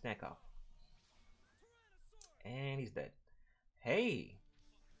 Hacked his neck off. And he's dead. Hey!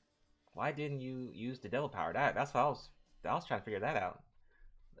 Why didn't you use the devil power? That's what I was trying to figure that out.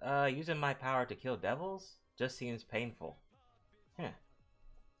 Using my power to kill devils just seems painful. Huh.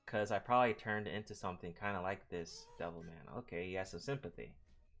 Cause I probably turned into something kind of like this devil man. Okay, he has some sympathy.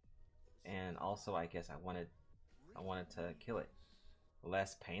 And also, I guess I wanted to kill it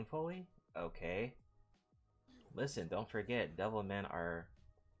less painfully. Okay. Listen, don't forget, devil men are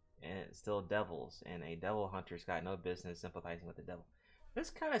still devils, and a devil hunter's got no business sympathizing with the devil. This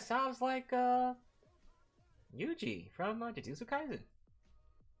kind of sounds like Yuji from Jujutsu Kaisen.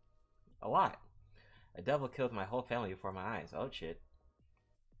 A lot. A devil killed my whole family before my eyes. Oh shit.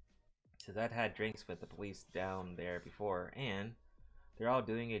 Says I'd had drinks with the police down there before, and they're all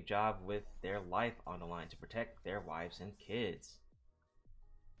doing a job with their life on the line to protect their wives and kids.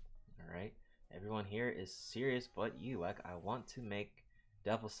 Alright. Everyone here is serious but you. Like, I want to make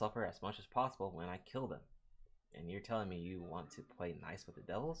devils suffer as much as possible when I kill them. And you're telling me you want to play nice with the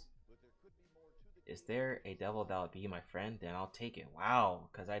devils? Is there a devil that'll be my friend? Then I'll take it. Wow,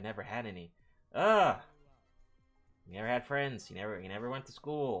 because I never had any. Ugh! You never had friends. You never went to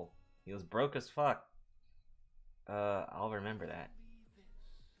school. He was broke as fuck. I'll remember that.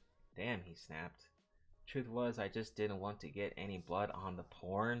 Damn, he snapped. Truth was, I just didn't want to get any blood on the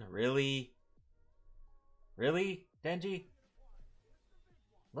porn. Really? Really, Denji?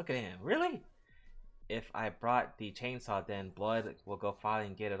 Look at him. Really? If I brought the chainsaw, then blood will go fly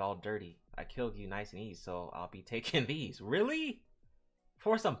and get it all dirty. I killed you nice and easy, so I'll be taking these. Really?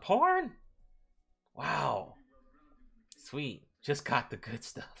 For some porn? Wow. Sweet. Just got the good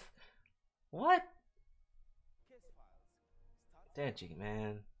stuff. What? Denji,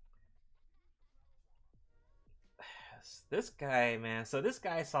 man. This guy, man. So this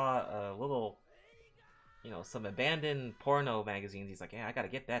guy saw a little, some abandoned porno magazines. He's like, yeah, I gotta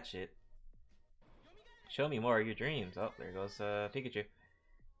get that shit. Show me more of your dreams. Oh, there goes Pikachu. It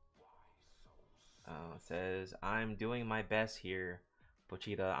says, I'm doing my best here,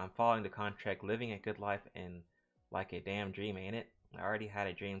 Pochita. I'm following the contract, living a good life, and like a damn dream, ain't it? I already had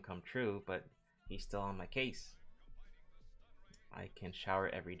a dream come true, but he's still on my case. I can shower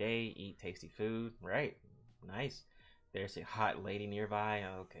every day, eat tasty food. Right. Nice. There's a hot lady nearby.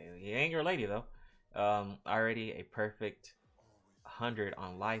 Okay, he ain't your lady though. Already a perfect 100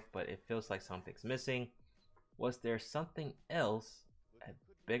 on life, but it feels like something's missing. Was there something else, a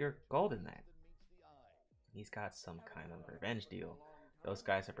bigger goal than that? He's got some kind of revenge deal. Those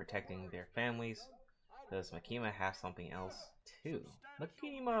guys are protecting their families. Does Makima have something else too?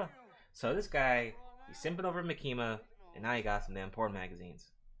 Makima! So this guy, he's simping over Makima, and now he got some damn porn magazines.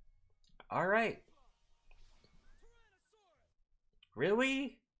 Alright.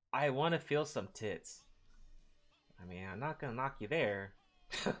 Really? I want to feel some tits. I mean, I'm not gonna knock you there.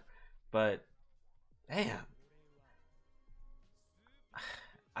 But, damn.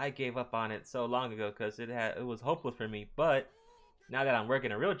 I gave up on it so long ago because it was hopeless for me. But, now that I'm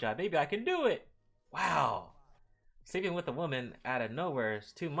working a real job, maybe I can do it. Wow. Sleeping with a woman out of nowhere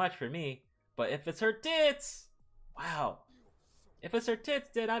is too much for me. But if it's her tits, wow. If it's her tits,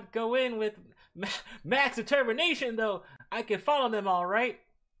 then I'd go in with max determination, though. I can follow them all right.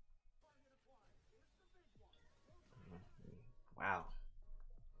 Wow.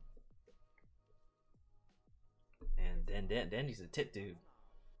 And then he's a tit dude.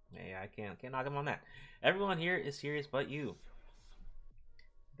 Hey, I can't knock him on that. Everyone here is serious but you.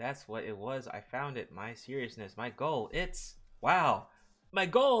 That's what it was. I found it. My seriousness. My goal. It's... Wow. My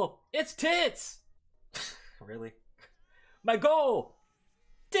goal. It's tits. Really? My goal.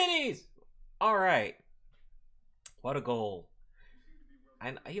 Titties. All right. What a goal.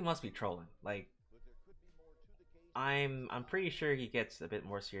 He must be trolling. Like, I'm pretty sure he gets a bit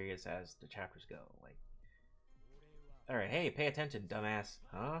more serious as the chapters go. Like, all right, hey, pay attention, dumbass.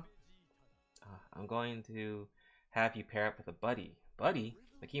 Huh? I'm going to have you pair up with a buddy. Buddy?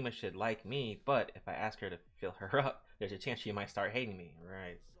 Makima should like me, but if I ask her to fill her up, there's a chance she might start hating me.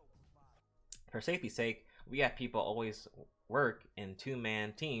 Right. For safety's sake, we have people always work in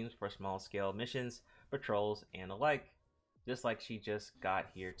two-man teams for small-scale missions, patrols, and the like. Just like she just got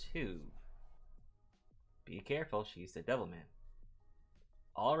here too. Be careful, she's the Devilman.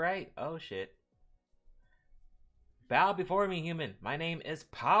 Alright, oh shit. Bow before me, human. My name is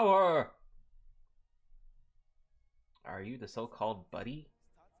Power! Are you the so-called buddy?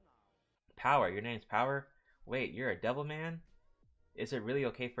 Power, your name's Power? Wait, you're a Devilman? Is it really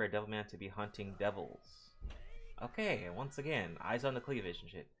okay for a Devilman to be hunting devils? Okay, once again, eyes on the cleavage and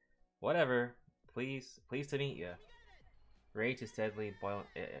shit. Whatever, pleased to meet ya. Rage is steadily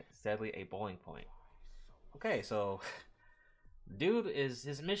a boiling point. Okay, so dude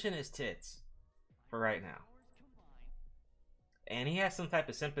his mission is tits for right now. And he has some type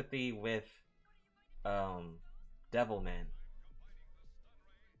of sympathy with Devilman.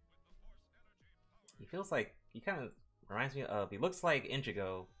 He feels like he kind of reminds me of, he looks like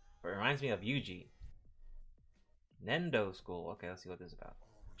Ichigo, but reminds me of Yuji. Nendo School. Okay, let's see what this is about.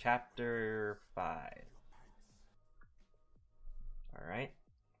 Chapter 5. Alright.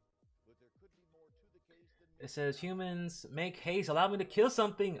 It says, humans, make haste, allow me to kill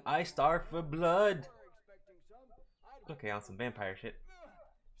something. I starve for blood. Okay, on some vampire shit.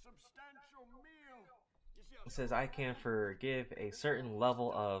 It says, I can forgive a certain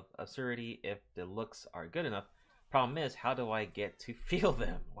level of absurdity if the looks are good enough. Problem is, how do I get to feel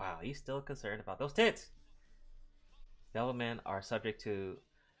them? Wow, he's still concerned about those tits. Devilmen are subject to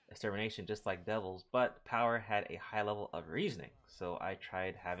extermination just like devils, but Power had a high level of reasoning, so I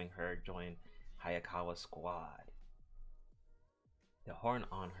tried having her join Hayakawa's squad. The horn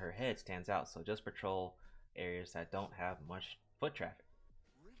on her head stands out, so just patrol areas that don't have much foot traffic.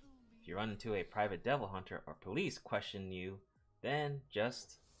 If you run into a private devil hunter or police question you, then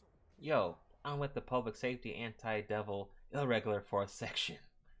just, yo, I'm with the public safety anti-devil irregular 4th section.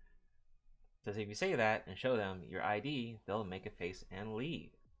 Because if you say that and show them your ID, they'll make a face and leave.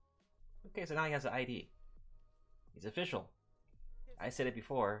 Okay, so now he has an ID. He's official. I said it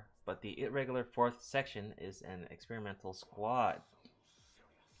before, but the irregular 4th section is an experimental squad.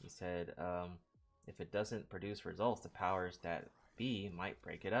 He said, if it doesn't produce results, the powers that be might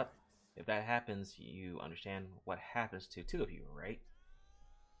break it up. If that happens, you understand what happens to two of you, right?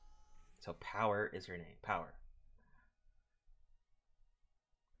 So Power is her name. Power.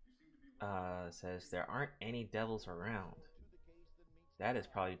 Says there aren't any devils around. That is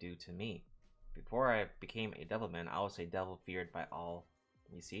probably due to me. Before I became a Devilman, I was a devil feared by all.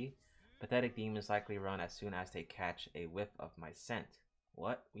 You see? Pathetic demons likely run as soon as they catch a whiff of my scent.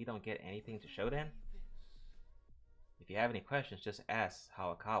 What? We don't get anything to show then? If you have any questions, just ask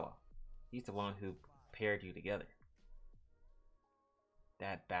Hayakawa. He's the one who paired you together.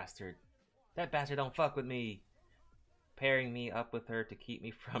 That bastard don't fuck with me. Pairing me up with her to keep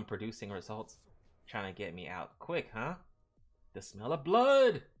me from producing results. Trying to get me out quick, huh? The smell of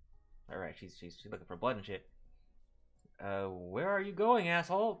blood! Alright, she's looking for blood and shit. Where are you going,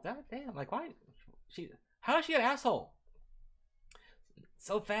 asshole? God damn, like why? How is she an asshole?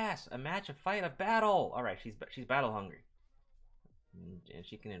 So fast, a match, a fight, a battle. Alright, she's battle hungry. And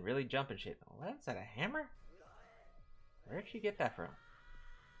she can really jump and shit. What is that, a hammer? Where did she get that from?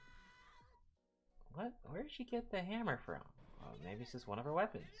 What? Where did she get the hammer from? Well, maybe it's just one of her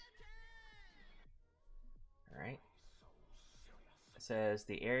weapons. Alright. It says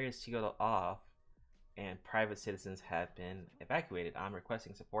the area is sealed off and private citizens have been evacuated. I'm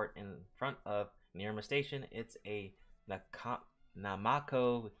requesting support in front of Nirma Station. It's a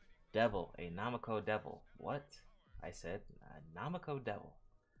Namako Devil. A Namako Devil. What? I said a Namako Devil.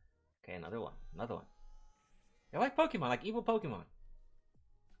 Okay, another one. Another one. They're like Pokemon, like evil Pokemon.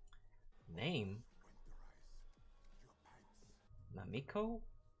 Name? Namiko?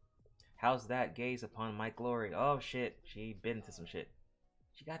 How's that? Gaze upon my glory. Oh shit, she bit into some shit.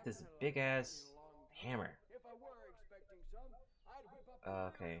 She got this big ass hammer.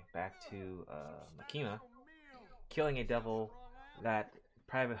 Okay, back to Makima. Killing a devil that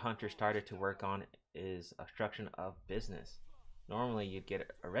Private Hunter started to work on is obstruction of business. Normally, you'd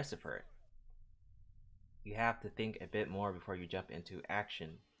get arrested for it. You have to think a bit more before you jump into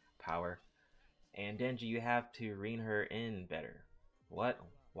action, Power. And Denji, you have to rein her in better. What?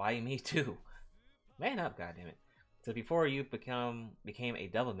 Why me too? Man up, goddammit. So before you became a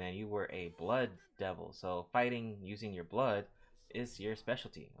devil man, you were a blood devil. So fighting using your blood is your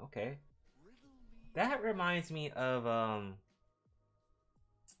specialty. Okay. That reminds me of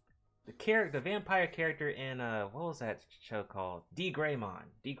the vampire character in what was that show called? D. Greymon.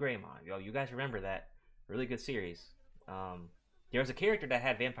 D. Greymon. Yo, you guys remember that? Really good series. There was a character that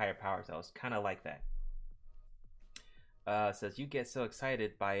had vampire powers that was kind of like that. Says you get so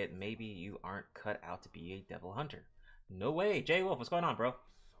excited by it, maybe you aren't cut out to be a devil hunter. No way, Jay Wolf, what's going on, bro?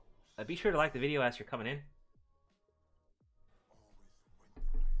 Be sure to like the video as you're coming in.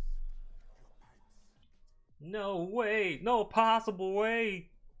 No way, no possible way.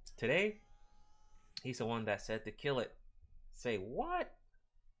 Today, he's the one that said to kill it. Say what?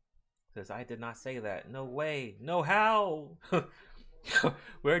 Says I did not say that. No way, no how.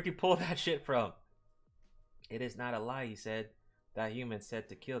 Where'd you pull that shit from? It is not a lie, he said. That human said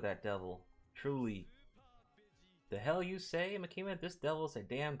to kill that devil. Truly. The hell you say, Makima? This devil's a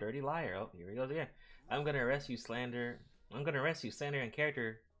damn dirty liar. Oh, here he goes again. I'm gonna arrest you, slander. I'm gonna arrest you, slander and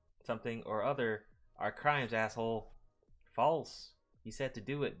character something or other are crimes, asshole. False. He said to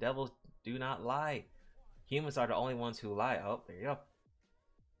do it. Devils do not lie. Humans are the only ones who lie. Oh, there you go.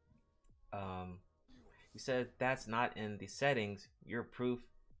 He said that's not in the settings. You're proof,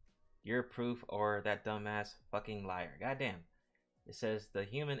 or that dumbass fucking liar. Goddamn. It says the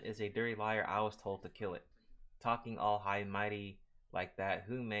human is a dirty liar. I was told to kill it. Talking all high and mighty like that.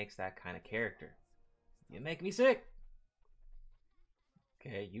 Who makes that kind of character? You make me sick.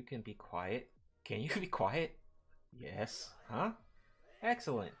 Okay, you can be quiet. Can you be quiet? Yes. Huh?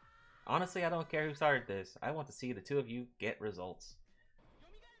 Excellent. Honestly, I don't care who started this. I want to see the two of you get results.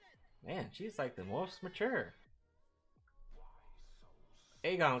 Man, she's like the most mature.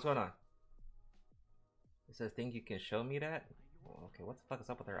 Aegon, what's going on? It says, think you can show me that? Well, okay, what the fuck is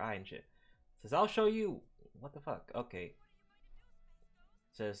up with her eye and shit? It says, I'll show you. What the fuck? Okay. It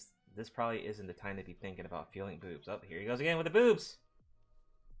says, this probably isn't the time to be thinking about feeling boobs. Oh, here he goes again with the boobs.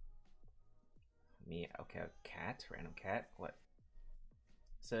 Me, okay, a cat, random cat. What?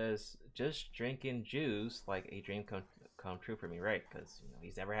 It says, just drinking juice like a dream come true for me, right? Because, you know,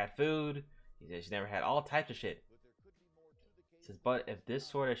 he's never had food. He's never had all types of shit. It says, but if this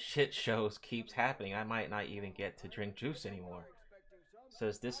sort of shit shows keeps happening, I might not even get to drink juice anymore. It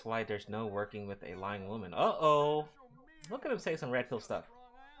says, this is why there's no working with a lying woman. Uh-oh. Look at him say some red pill stuff.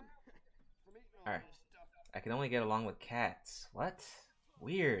 Alright. I can only get along with cats. What?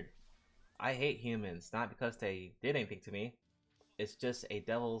 Weird. I hate humans, not because they did anything to me. It's just a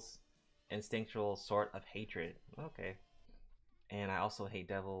devil's instinctual sort of hatred. Okay. And I also hate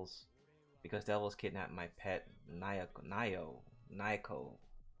devils because devils kidnapped my pet Nayako.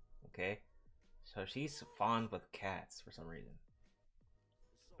 Okay? So she's fond with cats for some reason.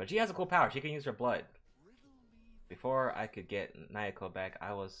 But she has a cool power. She can use her blood. Before I could get Nayako back,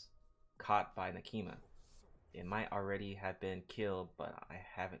 I was caught by Nakima. It might already have been killed, but I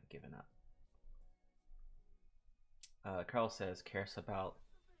haven't given up. Carl says, cares about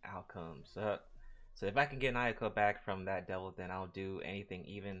outcomes. So if I can get Nayako back from that devil, then I'll do anything,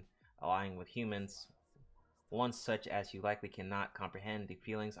 even aligning with humans. One such as you likely cannot comprehend the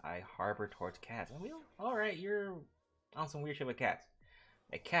feelings I harbor towards cats. I mean, alright, you're on some weird shit with cats.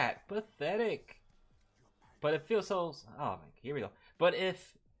 A cat, pathetic. But it feels so. Oh my, here we go. But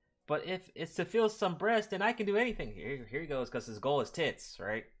if it's to feel some breast, then I can do anything. Here he goes, because his goal is tits,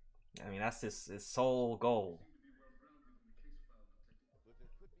 right? I mean, that's his sole goal.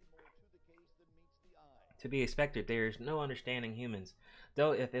 To be expected, there's no understanding humans.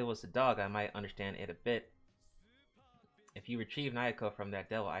 Though if it was a dog, I might understand it a bit. If you retrieve Nayako from that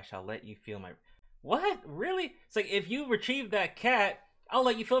devil, I shall let you feel my... What? Really? It's like, if you retrieve that cat, I'll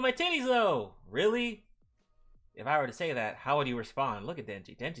let you feel my titties, though. Really? If I were to say that, how would you respond? Look at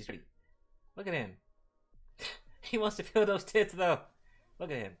Denji. Denji's pretty... Look at him. He wants to feel those tits, though.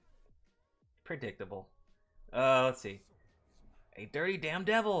 Look at him. Predictable. Let's see. A dirty damn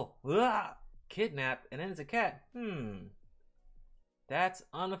devil. Ugh! Kidnapped, and then it's a cat. That's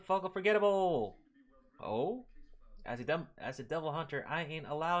unfucking forgettable. Oh? As a devil hunter, I ain't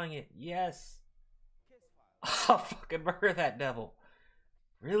allowing it. Yes. I'll fucking murder that devil.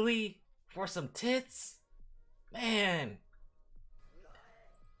 Really? For some tits? Man.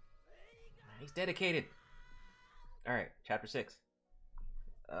 He's dedicated. Alright, chapter 6.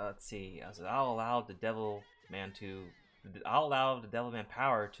 Let's see. I'll allow the devil man to I'll allow the Devilman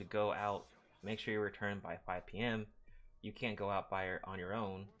Power to go out. Make sure you return by 5 p.m. You can't go out on your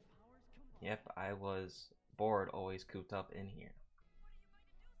own. Yep, I was bored, always cooped up in here.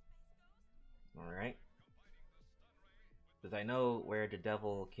 Alright. Because I know where the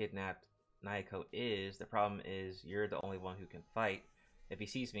devil kidnapped Naiko is. The problem is you're the only one who can fight. If he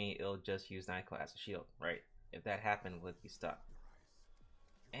sees me, it'll just use Naiko as a shield, right? If that happened, we'd be stuck.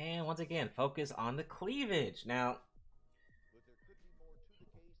 And once again, focus on the cleavage. Now,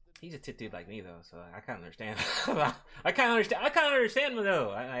 he's a tit dude like me though, so I kind of understand. I kind of understand him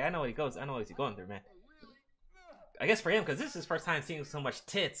though. I know what he goes. I know what he's going through, man. I guess for him, because this is his first time seeing so much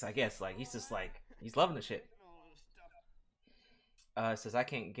tits. I guess like he's just like he's loving the shit. Says I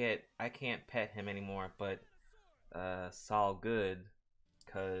can't pet him anymore, but it's all good,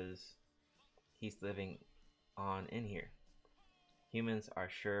 cause he's living on in here. Humans are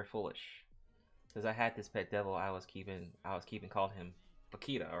sure foolish. Cause I had this pet devil I was keeping called him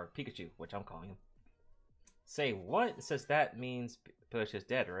Pakita or Pikachu, which I'm calling him. Say what? It says that means Push is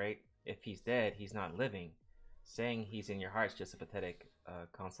dead, right? If he's dead, he's not living. Saying he's in your heart's just a pathetic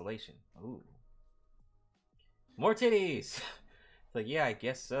consolation. Ooh. More titties! It's like, yeah, I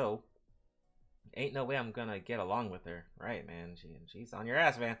guess so. Ain't no way I'm gonna get along with her. Right, man. She's on your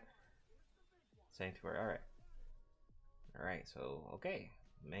ass, man. Saying to her, alright. Alright, so, okay.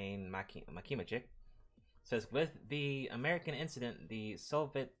 Main Makima chick. Says, with the American incident, the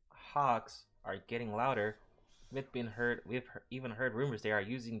Soviet hawks are getting louder. We've even heard rumors they are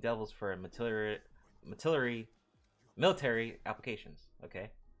using devils for military applications. Okay.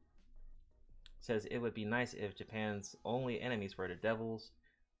 Says it would be nice if Japan's only enemies were the devils.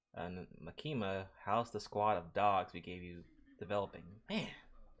 Makima, how's the squad of dogs we gave you developing? Man.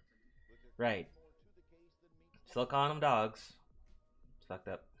 Right. Still calling them dogs. It's fucked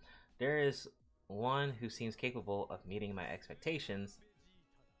up. There is one who seems capable of meeting my expectations,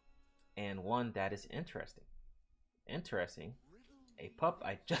 and one that is interesting. Interesting? A pup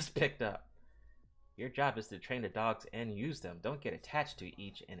I just picked up. Your job is to train the dogs and use them. Don't get attached to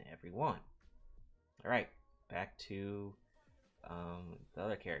each and every one. Alright, back to the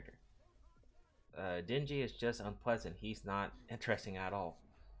other character. Denji is just unpleasant. He's not interesting at all.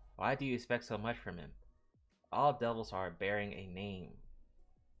 Why do you expect so much from him? All devils are bearing a name.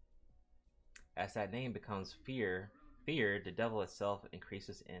 As that name becomes feared, the devil itself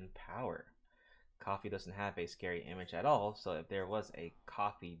increases in power. Coffee doesn't have a scary image at all, so if there was a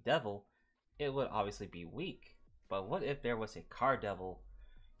coffee devil, it would obviously be weak. But what if there was a car devil?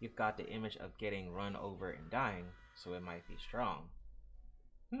 You've got the image of getting run over and dying, so it might be strong.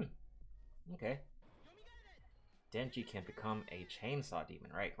 Okay. Denji can become a chainsaw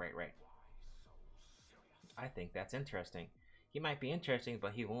demon. Right. I think that's interesting. He might be interesting,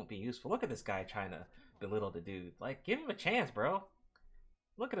 but he won't be useful. Look at this guy trying to belittle the dude. Like, give him a chance, bro.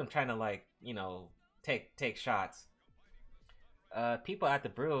 Look at him trying to, like, you know, take shots. People at the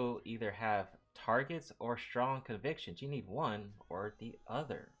brew either have targets or strong convictions. You need one or the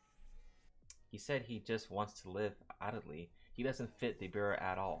other. He said he just wants to live idly. He doesn't fit the bureau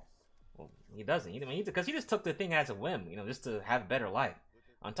at all. Well, he doesn't. Because he just took the thing as a whim, you know, just to have a better life.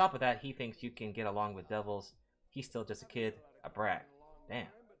 On top of that, he thinks you can get along with devils. He's still just a kid, a brat. Damn.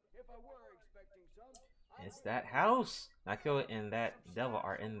 It's that house. Naiko and that devil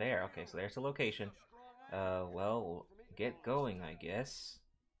are in there. Okay, so there's the location. Well, get going, I guess.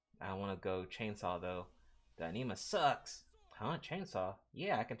 I want to go chainsaw, though. The anima sucks. Huh? Chainsaw?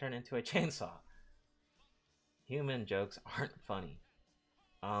 Yeah, I can turn into a chainsaw. Human jokes aren't funny.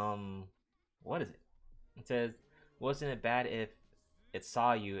 What is it? It says, wasn't it bad if it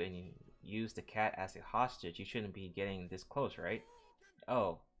saw you and you used the cat as a hostage? You shouldn't be getting this close, right?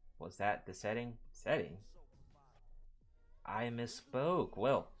 Oh, was that the setting? Setting? I misspoke.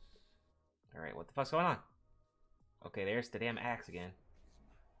 Well. Alright, what the fuck's going on? Okay, there's the damn axe again.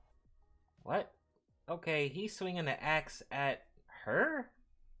 What? Okay, he's swinging the axe at her?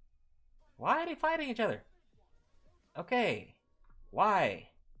 Why are they fighting each other? Okay. Why?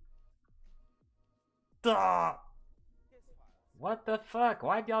 Duh! What the fuck?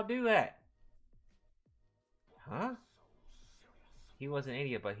 Why'd y'all do that? Huh? He was an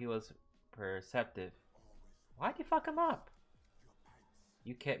idiot, but he was perceptive. Why'd you fuck him up?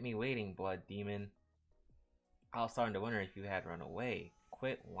 You kept me waiting, blood demon. I was starting to wonder if you had run away.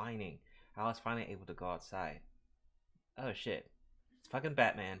 Quit whining. I was finally able to go outside. Oh shit. It's fucking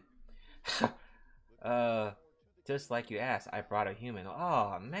Batman. Just like you asked, I brought a human.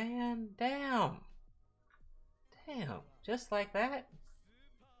 Oh man, damn. Damn, just like that?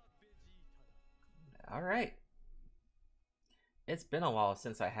 Alright. It's been a while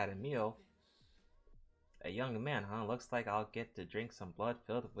since I had a meal. A young man, huh? Looks like I'll get to drink some blood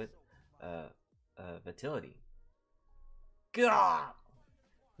filled with vitality. God!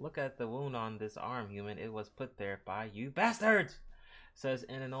 Look at the wound on this arm, human. It was put there by you bastards! Says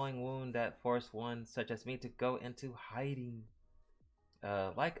an annoying wound that forced one such as me to go into hiding.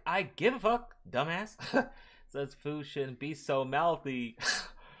 Like I give a fuck, dumbass. Says food shouldn't be so mouthy.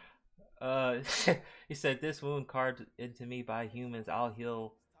 He said this wound carved into me by humans, I'll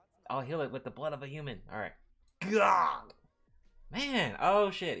heal it with the blood of a human. Alright. God! Man,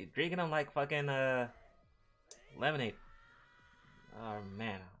 oh shit, he's drinking them like fucking lemonade. Oh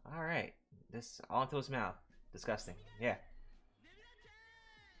man, alright. This all into his mouth. Disgusting. Yeah.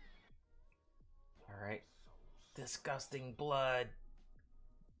 Alright. Disgusting blood.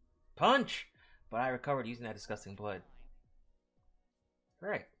 Punch! But I recovered using that disgusting blood.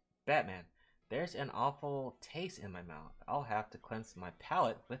 Alright. Batman. There's an awful taste in my mouth. I'll have to cleanse my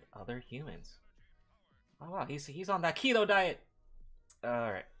palate with other humans. Oh wow, he's on that keto diet.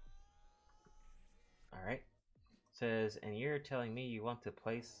 Alright. Alright. Says, and you're telling me you want to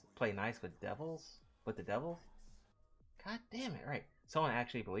play nice with devils? With the devils? God damn it, right. Someone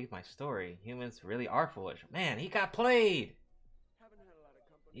actually believed my story. Humans really are foolish. Man, he got played!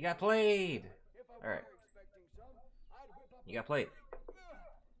 He got played! Alright. You got played.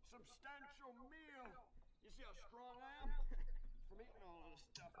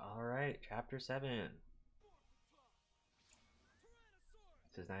 Alright, chapter 7.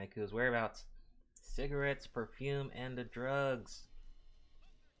 This is Nayaku's whereabouts. Cigarettes, perfume, and the drugs.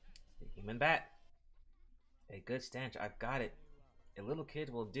 The human bat. A good stench, I've got it. A little kid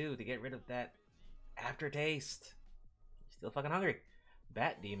will do to get rid of that aftertaste. Still fucking hungry.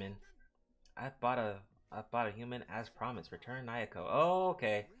 Bat demon. I've bought a human as promised. Return Nayako. Oh,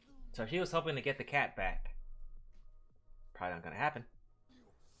 okay. So she was hoping to get the cat back. Probably not gonna happen.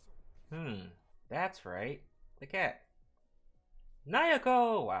 That's right. The cat.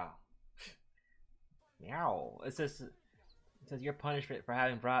 Nayako! Wow. Meow. It says your punishment for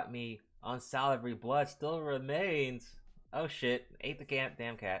having brought me unsavory blood still remains. Oh shit. Ate the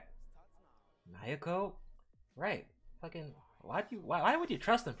damn cat. Nayako? Right. Fucking why would you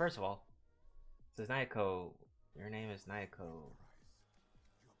trust him first of all? It says Nayako. Your name is Nayako.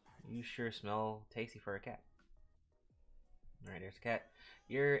 You sure smell tasty for a cat. Alright, there's a cat.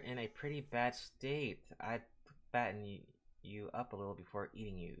 You're in a pretty bad state. I'd fatten you up a little before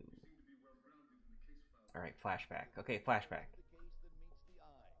eating you. Alright, flashback. Okay, flashback.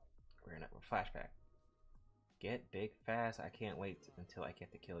 We're in a flashback. Get big fast. I can't wait until I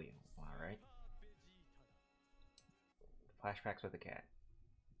get to kill you. Alright. Flashbacks with the cat.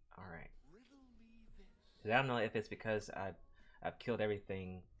 Alright. I don't know if it's because I've killed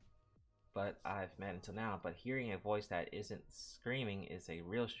everything but I've met until now, but hearing a voice that isn't screaming is a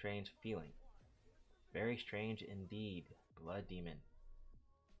real strange feeling. Very strange indeed. Blood demon.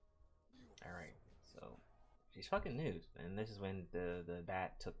 Alright, so she's fucking news, and this is when the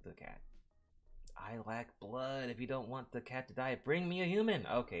bat took the cat. I lack blood. If you don't want the cat to die, bring me a human.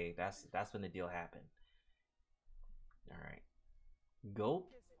 Okay, that's when the deal happened. Alright. Gulp.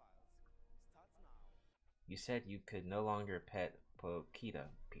 You said you could no longer pet Pokita,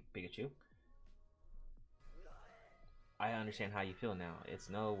 Pikachu. I understand how you feel now. It's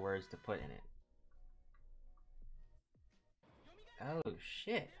no words to put in it. Oh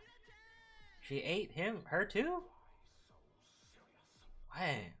shit. She ate her too?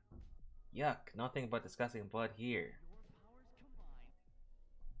 Man. Yuck, nothing but disgusting blood here.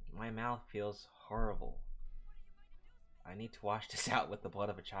 My mouth feels horrible. I need to wash this out with the blood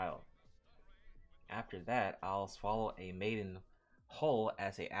of a child. After that, I'll swallow a maiden whole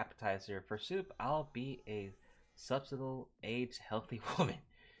as a appetizer. For soup, I'll be a substantial, aged, healthy woman.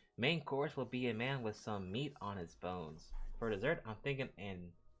 Main course will be a man with some meat on his bones. For dessert, I'm thinking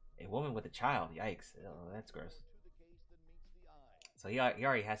a woman with a child. Yikes. Oh, that's gross. So he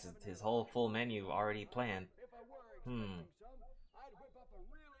already has his whole full menu already planned.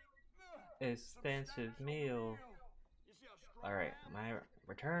 Expensive meal. Alright,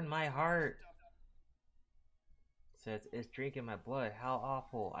 return my heart. Says, it's drinking my blood. How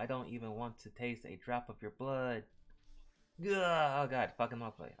awful. I don't even want to taste a drop of your blood. Ugh, oh god, fucking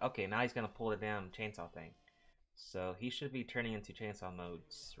lovely. Okay, now he's gonna pull the damn chainsaw thing. So he should be turning into chainsaw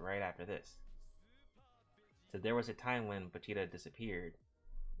modes right after this. So there was a time when Vegeta disappeared.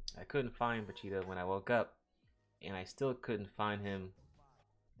 I couldn't find Vegeta when I woke up, and I still couldn't find him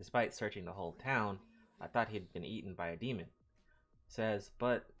despite searching the whole town. I thought he'd been eaten by a demon. Says,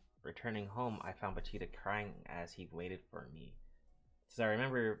 but returning home, I found Vegeta crying as he waited for me. Says, I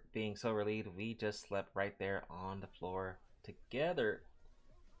remember being so relieved we just slept right there on the floor together.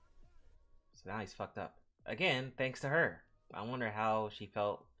 So now he's fucked up. Again, thanks to her. I wonder how she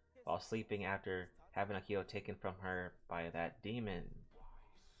felt while sleeping after having Akio taken from her by that demon.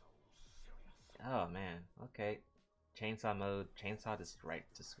 Oh man, okay. Chainsaw mode, chainsaw just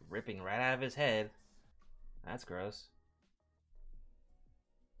ripping right out of his head. That's gross.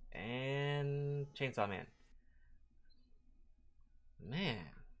 And Chainsaw Man. Man.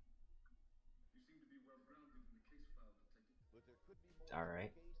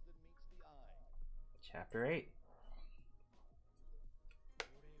 Alright. Chapter 8.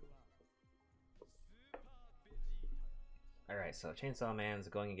 Alright, so Chainsaw Man's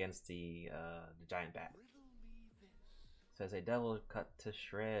going against the giant bat. Says a devil cut to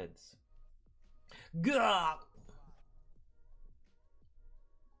shreds. Gah!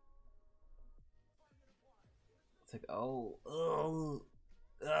 It's like, oh,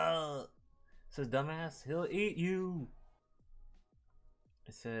 says dumbass, he'll eat you.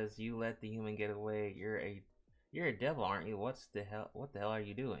 It says you let the human get away. You're a devil, aren't you? What the hell are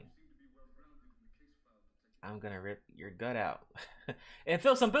you doing? I'm gonna rip your gut out and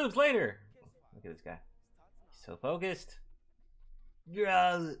fill some boobs later. Look at this guy. He's so focused.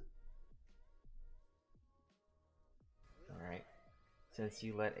 Alright. Since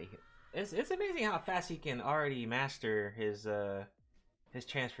you let a it's amazing how fast he can already master his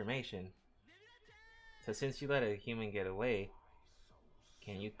transformation. So since you let a human get away,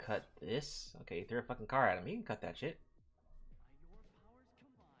 can you cut this? Okay, you threw a fucking car at him. You can cut that shit.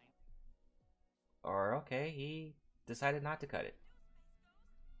 Or okay, he decided not to cut it.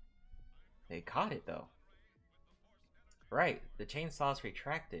 They caught it though. Right, the chainsaw's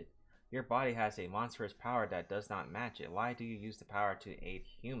retracted. Your body has a monstrous power that does not match it. Why do you use the power to aid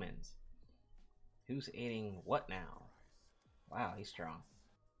humans? Who's aiding what now? Wow, he's strong.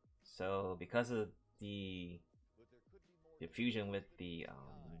 So because of the fusion with the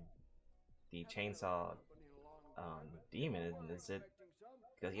chainsaw demon, is it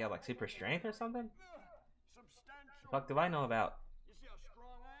because you have like super strength or something? The fuck do I know about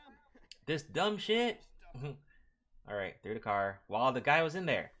this dumb shit? Alright, through the car while the guy was in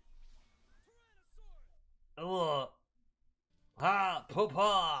there. Ugh. Ha!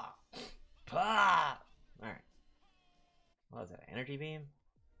 Poopa! Pa! Alright. What was that? Energy beam?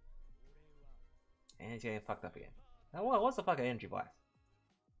 And he's getting fucked up again. Now, what's the fucking energy blast?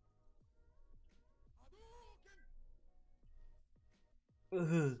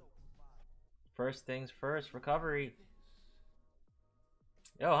 Ugh. First things first, recovery.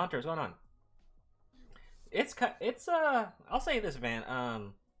 Yo, Hunter, what's going on? I'll say this,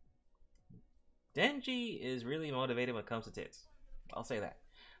 man. Denji is really motivated when it comes to tits. I'll say that.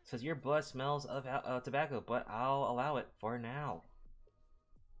 Says your blood smells of tobacco, but I'll allow it for now.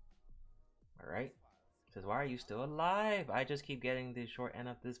 Alright. Says, why are you still alive? I just keep getting the short end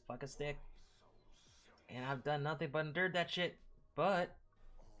of this fucking stick. And I've done nothing but endured that shit. But,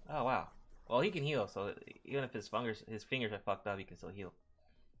 oh wow. Well, he can heal, so even if his fingers are fucked up, he can still heal.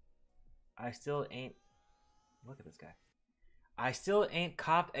 I still ain't... Look at this guy. I still ain't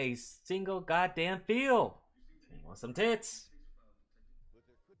copped a single goddamn feel. You want some tits?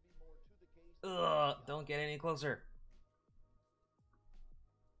 Ugh, don't get any closer.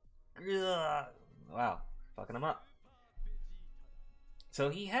 Ugh. Wow, fucking him up. So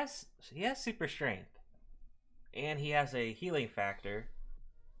he has super strength, and he has a healing factor,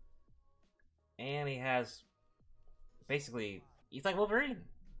 and he has basically he's like Wolverine.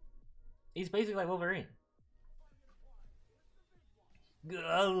 He's basically like Wolverine.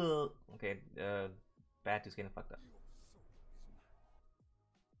 Okay, Bat is getting fucked up.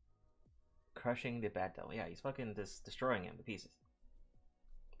 Crushing the Bat Devil. Yeah, he's fucking just destroying him to pieces.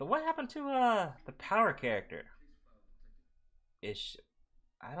 But what happened to the power character? She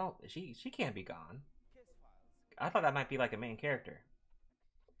can't be gone. I thought that might be like a main character.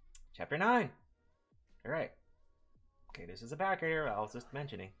 Chapter 9. Alright. Okay, this is a power character I was just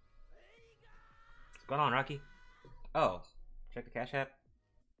mentioning. What's going on, Rocky? Oh, check the Cash App.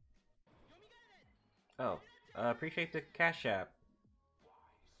 Oh, appreciate the Cash App.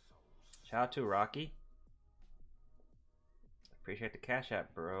 Shout out to Rocky. Appreciate the Cash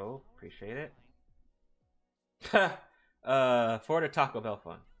App, bro. Appreciate it. For the Taco Bell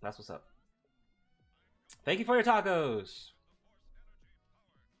fund. That's what's up. Thank you for your tacos.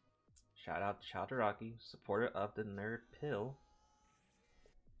 Shout out to Rocky, supporter of the Nerd Pill.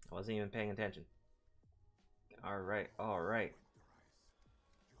 I wasn't even paying attention. Alright. Alright.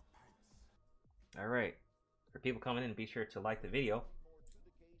 For people coming in, be sure to like the video.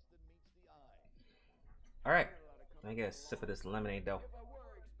 Alright. Let me get a sip of this lemonade though.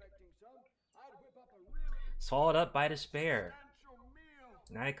 Swallowed up by despair.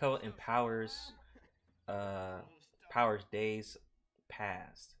 Nanako empowers powers days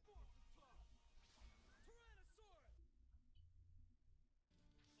past.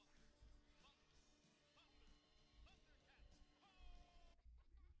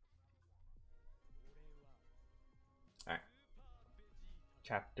 Alright.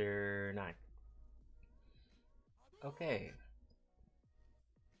 Chapter 9. Okay.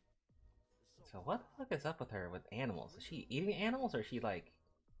 So what the fuck is up with her with animals? Is she eating animals, or is she like...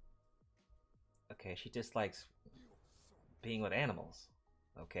 Okay, she just likes being with animals.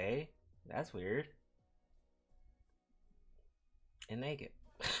 Okay, that's weird. And naked.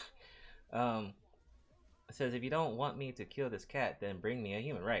 It says, if you don't want me to kill this cat, then bring me a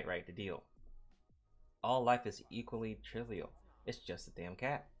human. Right, the deal. All life is equally trivial. It's just a damn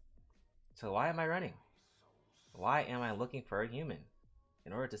cat. So why am I running? Why am I looking for a human?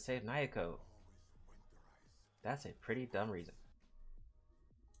 In order to save Nayako. That's a pretty dumb reason.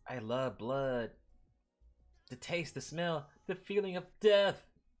 I love blood. The taste, the smell, the feeling of death.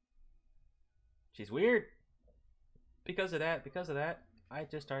 She's weird. Because of that, I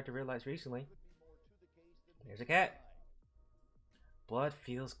just started to realize recently. There's a cat. Blood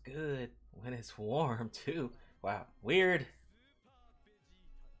feels good when it's warm too. Wow, weird.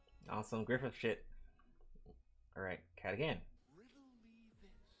 On some Griffith shit. Alright, cat again.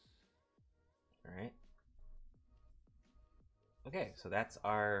 Alright. Okay, so that's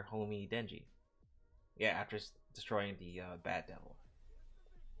our homie Denji. Yeah, after destroying the Bat Devil.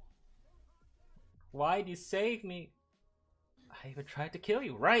 Why'd you save me? I even tried to kill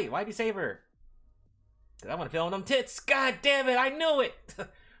you. Right, why'd you save her? Because I want to feel on them tits. God damn it, I knew it!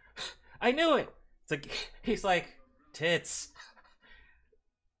 I knew it! It's like, he's like, tits.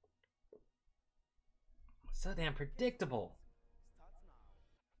 So damn predictable.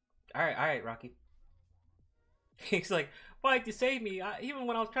 Alright, Rocky. He's like, why'd you save me? Even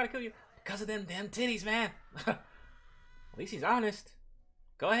when I was trying to kill you. Because of them damn titties, man. At least he's honest.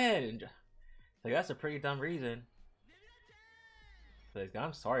 Go ahead. And like, that's a pretty dumb reason. Like,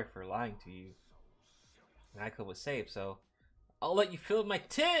 I'm sorry for lying to you. Nayako was safe, so I'll let you feel my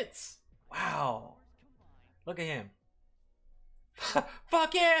tits. Wow. Look at him.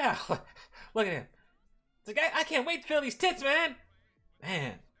 Fuck yeah. Look at him. It's like, I can't wait to feel these tits, man.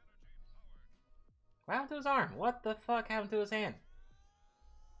 Man. What happened to his arm? What the fuck happened to his hand?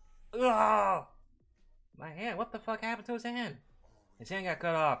 Ugh! My hand. What the fuck happened to his hand? His hand got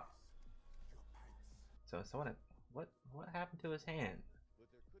cut off. So someone, what happened to his hand?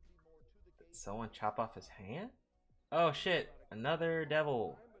 Did someone chop off his hand? Oh shit! Another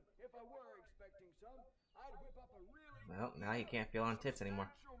devil. Well, now he can't feel on tits anymore.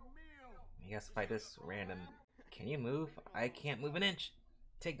 He has to fight this random. Can you move? I can't move an inch.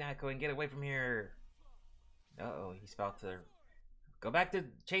 Take Nayako and get away from here. Uh-oh, he's about to go back to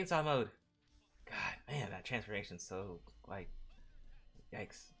chainsaw mode. God, man, that transformation's so, like,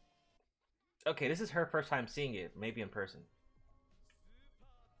 yikes. Okay, this is her first time seeing it, maybe in person.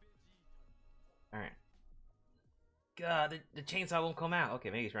 Alright. God, the chainsaw won't come out. Okay,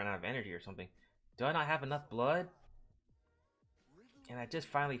 maybe he's running out of energy or something. Do I not have enough blood? And I just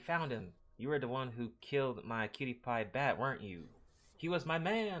finally found him. You were the one who killed my cutie pie bat, weren't you? He was my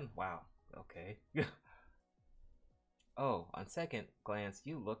man. Wow. Okay. Oh, on second glance,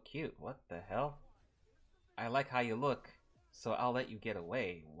 you look cute. What the hell? I like how you look, so I'll let you get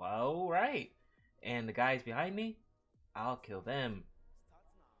away. Whoa, right. And the guys behind me? I'll kill them.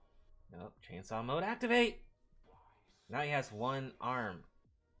 Nope, chainsaw mode activate! Now he has one arm.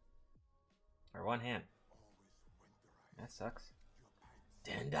 Or one hand. That sucks.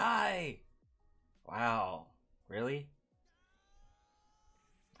 Tendai! Wow. Really?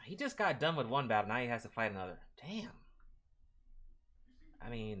 He just got done with one battle, now he has to fight another. Damn. I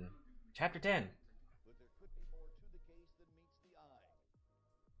mean, chapter 10. But there could be more to the case than meets the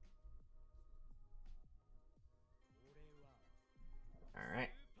eye. Alright.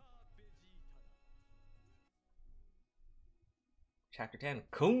 Chapter 10,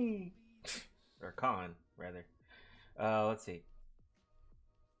 Kun! Or Khan, rather. Let's see.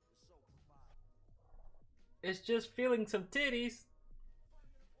 It's just feeling some titties.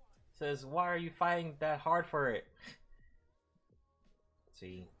 Says, why are you fighting that hard for it?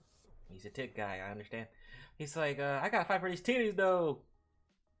 See, he's a tit guy, I understand. He's like, I gotta fight for these titties though.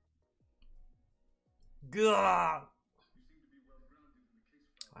 Gah!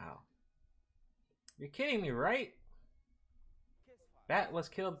 Wow. You're kidding me, right? Bat was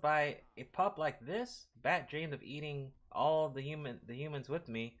killed by a pup like this? Bat dreamed of eating all the humans with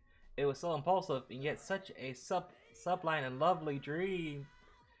me. It was so impulsive and yet such a sublime and lovely dream.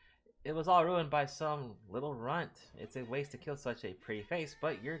 It was all ruined by some little runt. It's a waste to kill such a pretty face,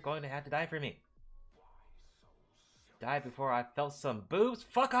 but you're going to have to die for me. died before I felt some boobs?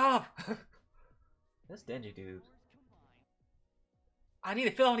 Fuck off! This Denji dude. I need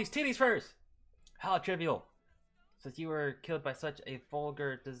to fill on these titties first! How trivial. Since you were killed by such a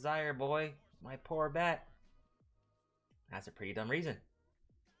vulgar desire, boy. My poor bat. That's a pretty dumb reason.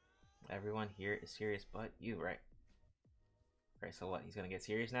 Everyone here is serious but you, right? Right, so what? He's gonna get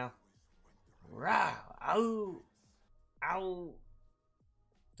serious now? Rah! Ow! Ow!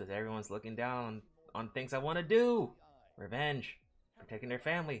 Because everyone's looking down on things I want to do. Revenge. Protecting their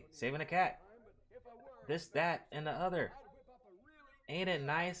family. Saving a cat. This, that, and the other. Ain't it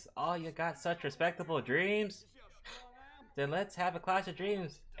nice? All you got such respectable dreams? Then let's have a clash of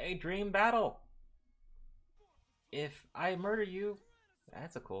dreams. A dream battle. If I murder you...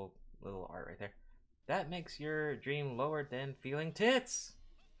 That's a cool little art right there. That makes your dream lower than feeling tits.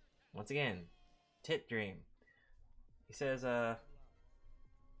 Once again, tit dream. He says, let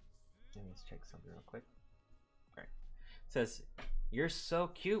me check something real quick. Alright. Says, you're so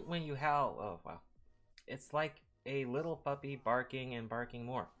cute when you howl. Oh, wow. It's like a little puppy barking and barking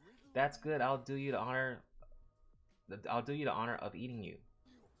more. That's good. I'll do you the honor of eating you.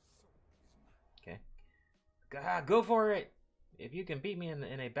 Okay. God, go for it. If you can beat me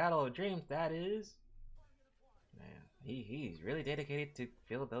in a battle of dreams, that is... Man, he's really dedicated to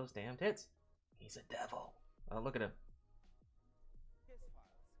fill those damn tits. He's a devil. Oh, look at him.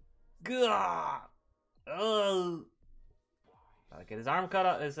 Gah! Oh! Gotta get his arm cut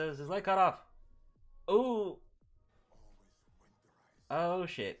off. His leg cut off. Ooh! Oh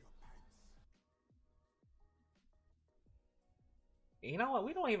shit. You know what?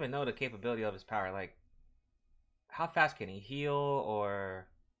 We don't even know the capability of his power. Like, how fast can he heal? Or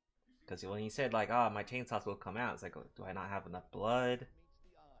because when he said like, "Oh, my chainsaws will come out," it's like, do I not have enough blood?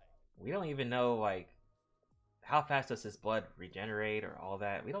 We don't even know like how fast does his blood regenerate or all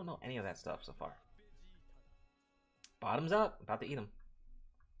that. We don't know any of that stuff so far. Bottoms up, about to eat him.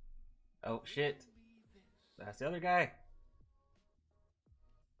 Oh shit, that's the other guy.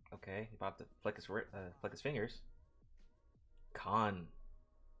 Okay, about to flick his fingers. Khan.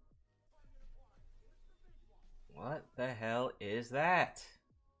 What the hell is that?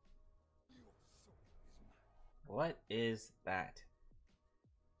 What is that?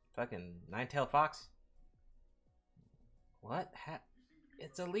 Fucking nine-tailed fox? What?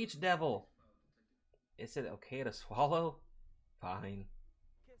 It's a leech devil. Is it okay to swallow? Fine.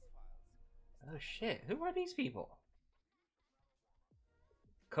 Oh shit, who are these people?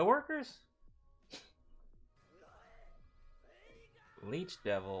 Co-workers? Leech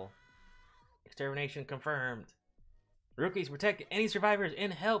devil. Extermination confirmed. Rookies, protect any survivors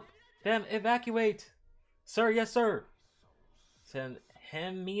and help them evacuate. Sir, yes sir. Send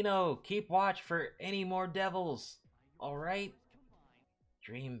Hemino, keep watch for any more devils. Alright?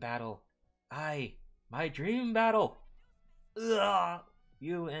 Dream battle. My dream battle. Ugh.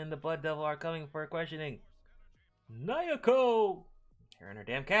 You and the blood devil are coming for questioning. Nayako! Her and her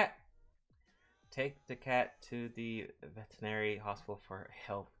damn cat. Take the cat to the veterinary hospital for a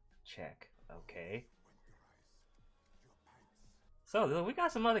health check. Okay. So we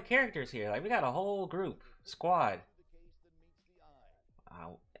got some other characters here. Like we got a whole group, squad.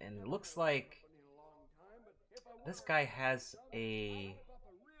 And it looks like this guy has a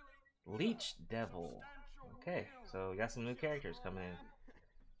leech devil. Okay, so we got some new characters coming in.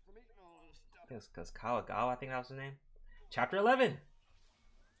 I think it's because Kawagawa, I think that was his name. Chapter 11.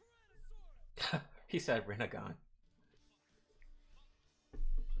 He said Renegon.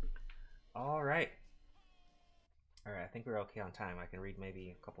 Alright. Alright, I think we're okay on time. I can read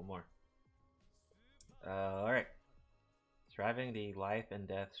maybe a couple more. Alright. Surviving the life and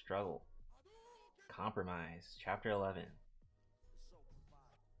death struggle. Compromise. Chapter 11.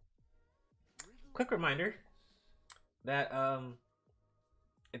 Quick reminder that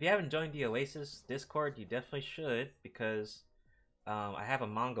if you haven't joined the Oasis Discord, you definitely should, because I have a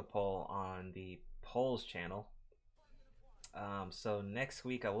manga poll on the polls channel. So next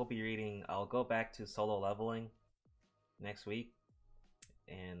week I will be reading, I'll go back to Solo Leveling next week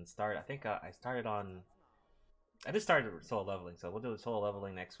and start, I think I just started Solo Leveling, so we'll do Solo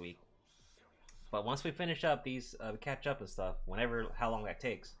Leveling next week. But once we finish up these, catch up and stuff, how long that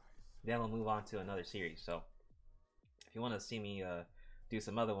takes, then we'll move on to another series. So if you want to see me do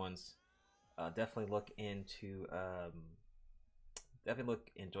some other ones, definitely look into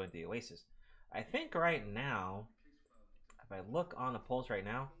and join the Oasis. I think right now, if I look on the polls right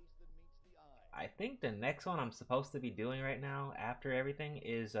now, I think the next one I'm supposed to be doing right now after everything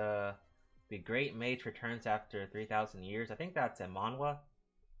is The Great Mage Returns After 3,000 Years. I think that's a manhwa.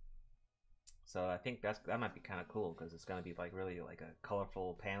 So I think that might be kind of cool because it's gonna be like really like a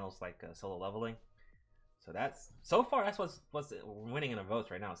colorful panels like Solo Leveling. So that's so far that's what's winning in the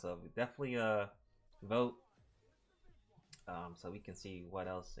votes right now. So definitely vote so we can see what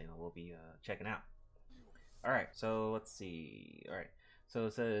else we'll be checking out. All right, so let's see. All right, so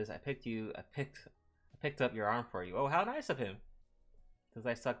it says I picked up your arm for you. Oh, how nice of him. Since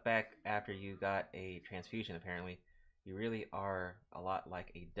I sucked back after you got a transfusion, apparently. You really are a lot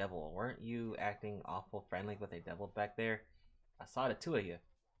like a devil. Weren't you acting awful friendly with a devil back there? I saw the two of you.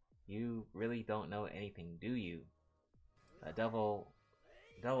 You really don't know anything, do you? Devil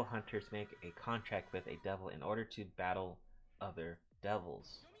hunters make a contract with a devil in order to battle other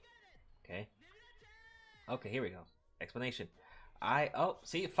devils. Okay. Okay, here we go. Explanation.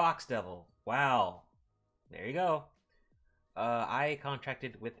 See, Fox Devil. Wow. There you go. I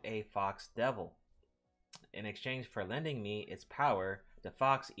contracted with a Fox Devil. In exchange for lending me its power, the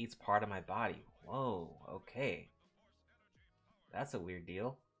fox eats part of my body. Whoa, okay. That's a weird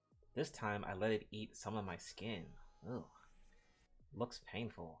deal. This time I let it eat some of my skin. Ugh. Looks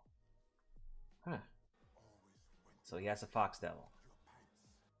painful. Huh. So he has a Fox Devil.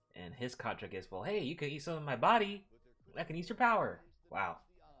 And his contract is, well, hey, you can eat some of my body. I can use your power. Wow.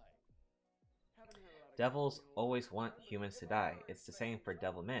 Devils always want humans to die. It's the same for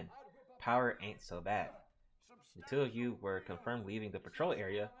devil men. Power ain't so bad. The two of you were confirmed leaving the patrol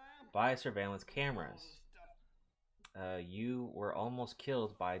area by surveillance cameras. You were almost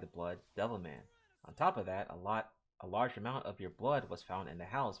killed by the Blood Devil Man. On top of that, a large amount of your blood was found in the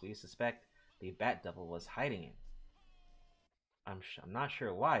house we suspect the Bat Devil was hiding in. I'm not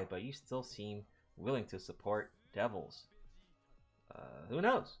sure why, but you still seem willing to support devils. Who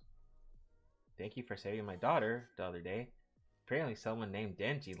knows? Thank you for saving my daughter the other day. Apparently someone named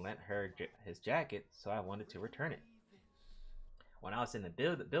Denji lent her his jacket, so I wanted to return it. When I was in the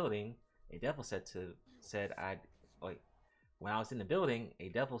building, a devil said I'd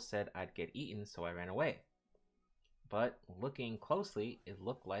get eaten, so I ran away. But looking closely, it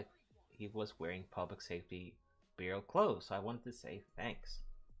looked like he was wearing public safety bureau clothes, so I wanted to say thanks.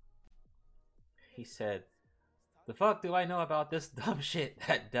 He said, "The fuck do I know about this dumb shit?"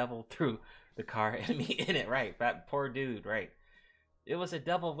 That devil threw the car at me in it, right? That poor dude, right? It was a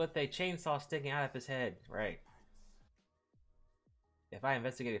devil with a chainsaw sticking out of his head, right? If I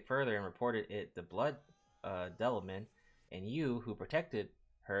investigated further and reported it, the Blood Devilman and you who protected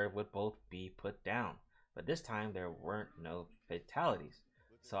her would both be put down. But this time there weren't no fatalities,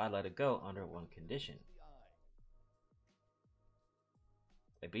 so I let it go under one condition.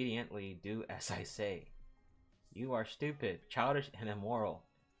 Obediently do as I say. You are stupid, childish, and immoral.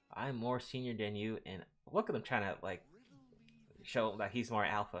 I'm more senior than you, and look at him trying to like show that he's more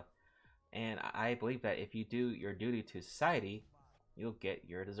alpha. And I believe that if you do your duty to society, you'll get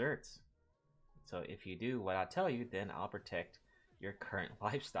your desserts. So if you do what I tell you, then I'll protect your current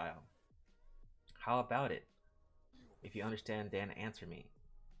lifestyle. How about it? If you understand, then answer me.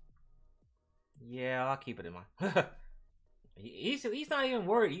 Yeah, I'll keep it in mind. he's not even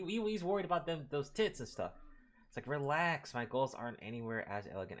worried. He's worried about those tits and stuff. It's like, relax. My goals aren't anywhere as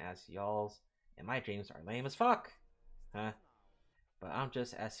elegant as y'all's, and my dreams are lame as fuck. Huh? But I'm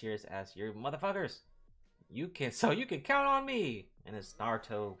just as serious as your motherfuckers. You can count on me. In his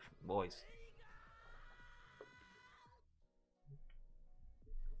Naruto voice.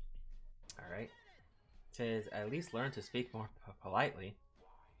 Alright. Says, at least learn to speak more politely.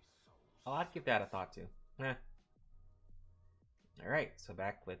 Oh, I'd give that a thought too. Alright, so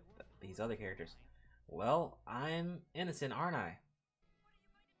back with these other characters. Well, I'm innocent, aren't I?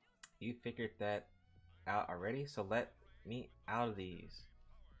 You figured that out already, so let me out of these.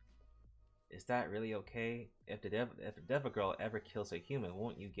 Is that really okay? If the devil girl ever kills a human,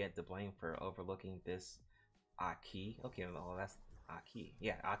 won't you get the blame for overlooking this Aki? Okay, well, that's Aki.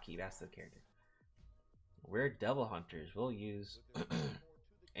 Yeah, Aki, that's the character. We're devil hunters. We'll use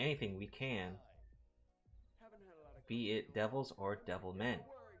anything we can, be it devils or devil men.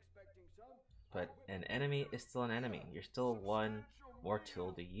 But an enemy is still an enemy. You're still one more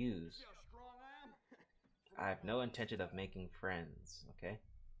tool to use. I have no intention of making friends, okay?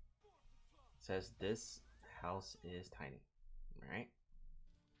 Says this house is tiny, right?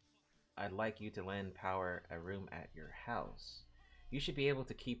 I'd like you to lend Power a room at your house. You should be able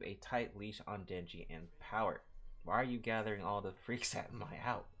to keep a tight leash on Denji and Power. Why are you gathering all the freaks at my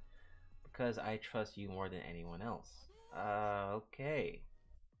house? Because I trust you more than anyone else. Okay.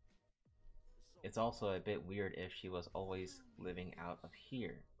 It's also a bit weird if she was always living out of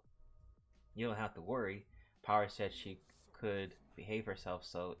here. You don't have to worry. Power said she could behave herself,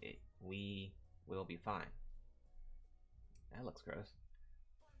 so we will be fine. That looks gross.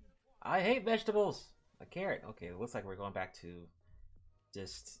 I hate vegetables! A carrot. Okay, it looks like we're going back to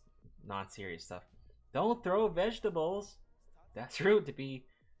just non-serious stuff. Don't throw vegetables. That's rude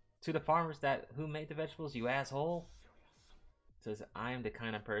to the farmers who made the vegetables, you asshole. Says, I am the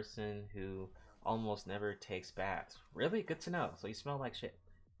kind of person who almost never takes baths. Really? Good to know. So you smell like shit.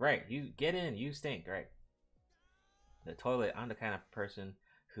 Right, you get in, you stink, right? The toilet, I'm the kind of person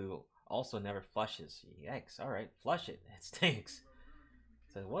who also never flushes. Yikes, alright, flush it. It stinks.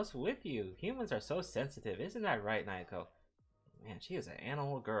 So what's with you? Humans are so sensitive. Isn't that right, Naoko? Man, she is an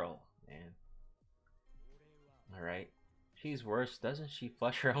animal girl, man. Alright. She's worse. Doesn't she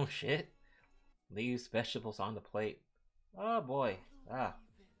flush her own shit? Leaves vegetables on the plate. Oh boy. Ah.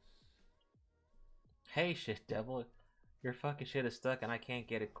 Hey, shit devil. Your fucking shit is stuck and I can't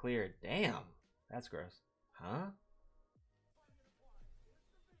get it cleared. Damn. That's gross. Huh?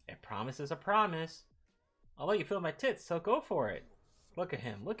 A promise is a promise. I'll let you feel my tits, so go for it. Look at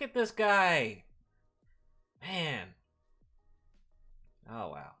him. Look at this guy. Man. Oh,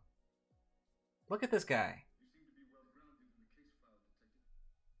 wow. Look at this guy.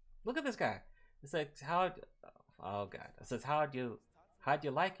 Look at this guy. It's like, how... Oh, God. It says, how'd you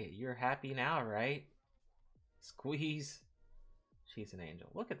like it? You're happy now, right? Squeeze. She's an angel.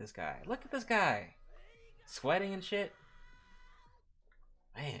 Look at this guy. Look at this guy. Sweating and shit.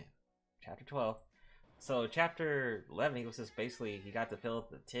 Man. Chapter 12. So chapter 11, he was just basically, he got to fill up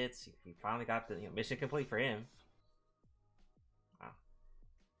the tits. He finally got the mission complete for him. Wow.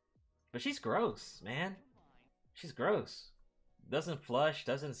 But she's gross, man. She's gross. Doesn't flush,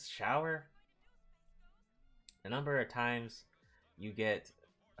 doesn't shower. The number of times you get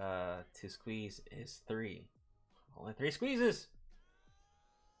to squeeze is 3. Only 3 squeezes.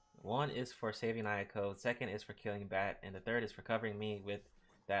 1 is for saving Naoko, 2nd is for killing Bat, and the 3rd is for covering me with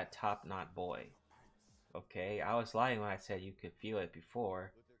that top knot boy. Okay, I was lying when I said you could feel it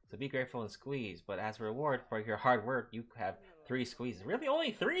before. So be grateful and squeeze, but as a reward for your hard work, you have 3 squeezes. Really?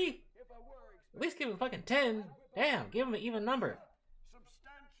 Only 3? At least give him fucking 10. Damn, give him an even number.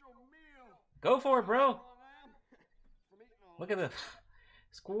 Go for it, bro. Look at the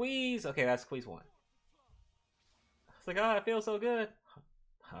squeeze. Okay, that's squeeze 1. It's like, oh, I feel so good.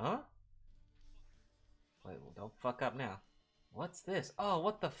 Huh? Wait, well, don't fuck up now. What's this? Oh,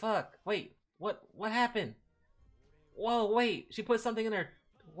 what the fuck? Wait, what happened? Whoa, wait, she put something in her.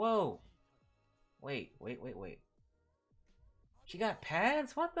 Whoa. Wait. She got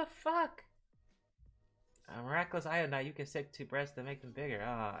pads? What the fuck? A miraculous item that you can stick to breasts to make them bigger.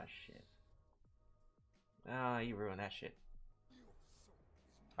 Ah, shit. Ah, you ruined that shit.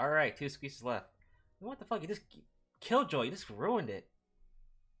 Alright, 2 squeezes left. What the fuck? You just Killjoy, you just ruined it.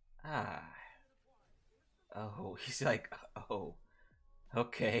 Ah. Oh, he's like, oh.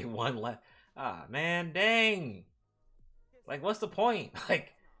 Okay, 1 left. Ah, man, dang. Like, what's the point?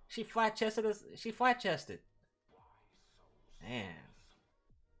 Like, she flat-chested us. She flat-chested. Man.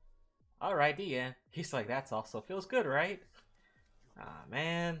 Alright, the end. He's like, that's also feels good, right? Ah,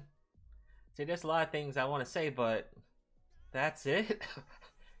 man. See, there's a lot of things I want to say, but that's it.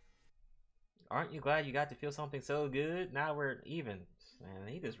 Aren't you glad you got to feel something so good? Now we're even.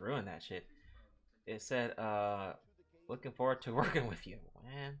 Man, he just ruined that shit. It said, looking forward to working with you.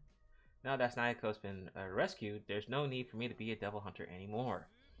 Man. Now that Naoko's been rescued, there's no need for me to be a devil hunter anymore.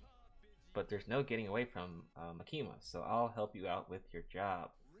 But there's no getting away from Makima, so I'll help you out with your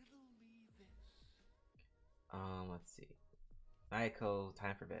job. Let's see. Naoko,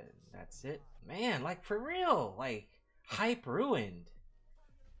 time for bed. That's it. Man, like for real. Like, hype ruined.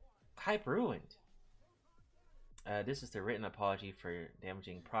 Hype ruined. This is the written apology for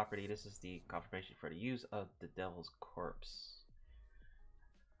damaging property. This is the confirmation for the use of the Devil's Corpse.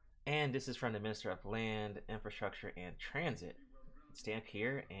 And this is from the Minister of Land, Infrastructure, and Transit. Stamp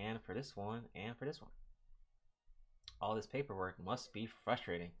here, and for this one, and for this one. All this paperwork must be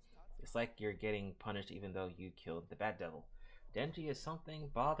frustrating. It's like you're getting punished even though you killed the Bat Devil. Denji, is something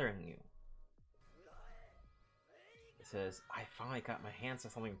bothering you? It says, I finally got my hands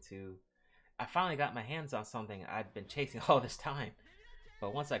on something I'd been chasing all this time.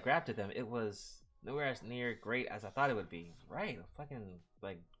 But once I grabbed at them, it was nowhere as near great as I thought it would be. Right, fucking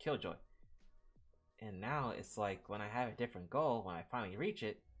like Killjoy. And now it's like when I have a different goal, when I finally reach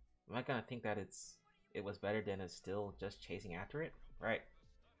it, am I gonna think that it was better than it's still just chasing after it? Right.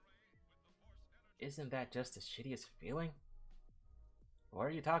 Isn't that just the shittiest feeling? What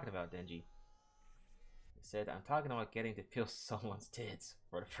are you talking about, Denji? He said, I'm talking about getting to feel someone's tits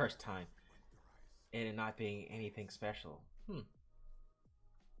for the first time. And it not being anything special.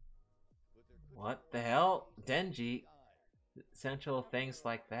 What the hell? Denji, essential things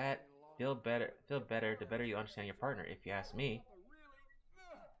like that feel better the better you understand your partner, if you ask me.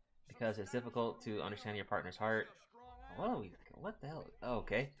 Because it's difficult to understand your partner's heart. What the hell? Oh,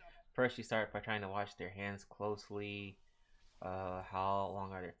 okay. First, you start by trying to watch their hands closely. How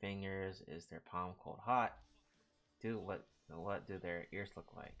long are their fingers? Is their palm cold hot? Dude, what do their ears look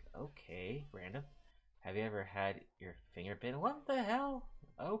like? Okay, random. Have you ever had your finger bitten? What the hell?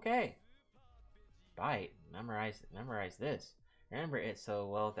 Okay. Bite. Memorize this. Remember it so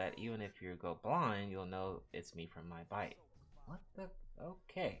well that even if you go blind, you'll know it's me from my bite. What the?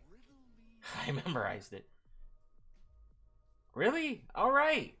 Okay. I memorized it. Really?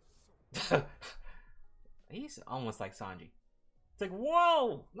 Alright. He's almost like Sanji. It's like,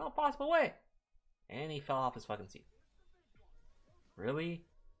 whoa! No possible way! And he fell off his fucking seat. Really?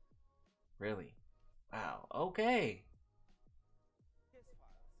 Really? Wow. Okay.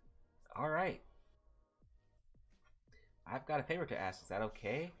 Alright. I've got a favor to ask. Is that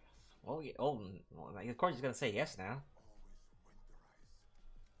okay? Well, yeah, well, of course he's gonna say yes now.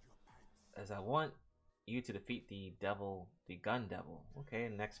 As I want you to defeat the devil, the gun devil. Okay,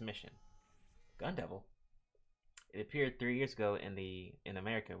 next mission. Gun devil? It appeared 3 years ago in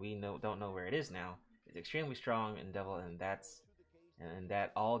America. We don't know where it is now. It's extremely strong and devil, and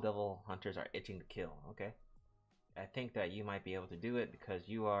that all devil hunters are itching to kill. Okay. I think that you might be able to do it because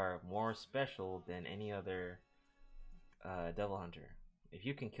you are more special than any other devil hunter. If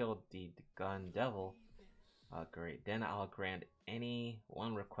you can kill the gun devil, great. Then I'll grant any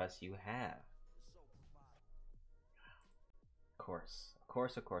one request you have. Of course.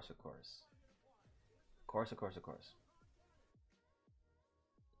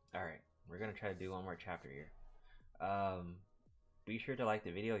 Alright, we're gonna try to do one more chapter here. Be sure to like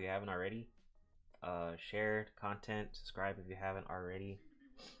the video if you haven't already. Share content, subscribe if you haven't already.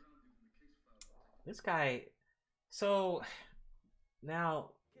 This guy, so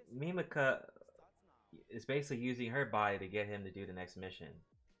now Mimika is basically using her body to get him to do the next mission.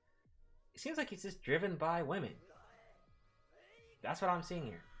 It seems like he's just driven by women. That's what I'm seeing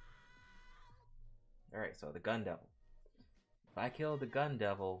here. Alright, so the gun devil. If I kill the gun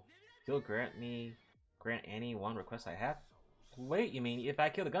devil, he'll grant any one request I have. Wait, you mean if I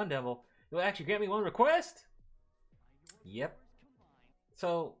kill the gun devil, you'll actually grant me one request? Yep.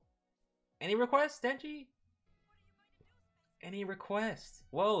 So, any request, Denji? Any request?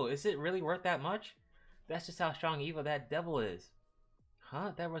 Whoa, is it really worth that much? That's just how strong evil that devil is.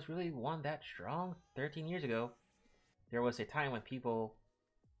 Huh? There was really one that strong? 13 years ago, there was a time when people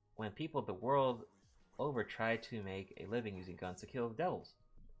the world over tried to make a living using guns to kill devils.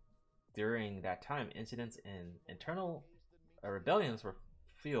 During that time, incidents and internal rebellions were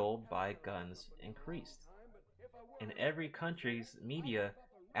fueled by guns increased. In every country's media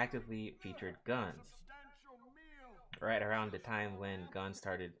actively featured guns. Right around the time when guns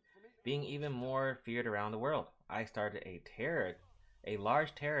started being even more feared around the world, I started a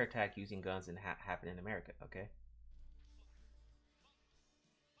large terror attack using guns and happened in America. Okay.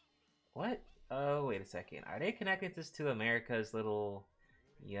 What? Oh, wait a second. Are they connecting this to America's little...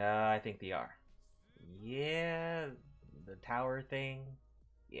 Yeah, I think they are. Yeah, the tower thing.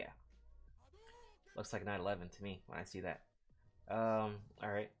 Yeah. Looks like 9/11 to me when I see that.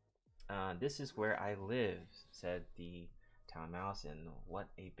 Alright. This is where I live, said the town mouse, and what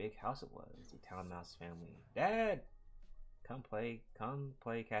a big house it was. The town mouse family. Dad! Come play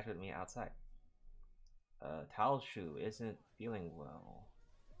catch with me outside. Talshu isn't feeling well.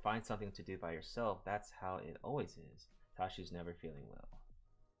 Find something to do by yourself. That's how it always is. Tashu's never feeling well.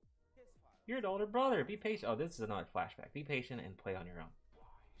 You're the older brother. Be patient. Oh, this is another flashback. Be patient and play on your own.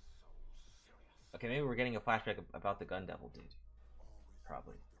 Okay, maybe we're getting a flashback about the gun devil dude.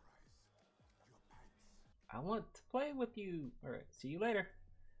 Probably. I want to play with you. Alright, see you later.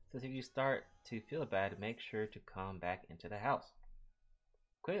 Says if you start to feel bad, make sure to come back into the house.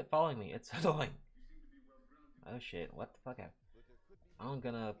 Quit following me. It's annoying. Oh shit, what the fuck happened? I'm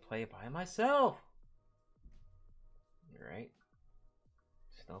gonna play by myself. Alright.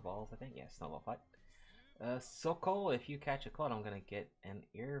 Snowballs, I think. Yeah, snowball fight. So cold. If you catch a cold, I'm gonna get an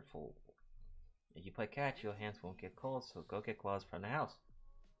earful. If you play catch, your hands won't get cold, so go get gloves from the house.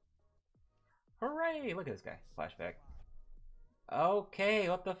 Hooray! Look at this guy. Flashback. Okay,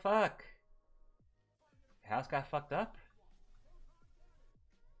 what the fuck? The house got fucked up?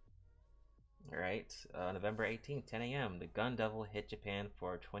 Alright, November 18th, 10 a.m. The gun devil hit Japan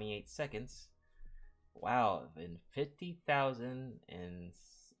for 28 seconds. Wow, and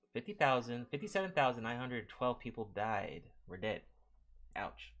 57,912 people died. Were dead.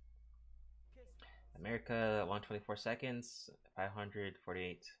 Ouch. America, 124 seconds,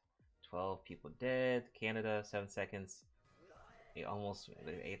 548, 12 people dead. Canada, 7 seconds, almost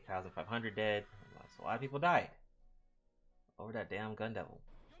 8,500 dead. So a lot of people died over that damn gun devil.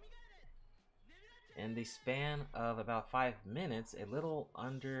 In the span of about 5 minutes, a little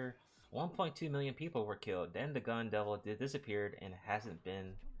under 1.2 million people were killed. Then the Gun Devil disappeared and hasn't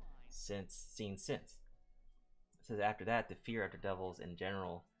been seen since. It says after that, the fear of the devils in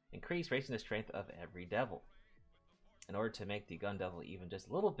general increased, raising the strength of every devil. In order to make the Gun Devil even just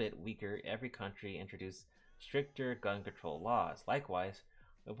a little bit weaker, every country introduced stricter gun control laws. Likewise,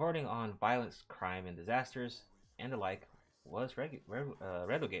 reporting on violence, crime, and disasters and the like was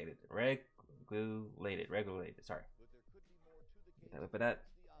regulated. Sorry. But that.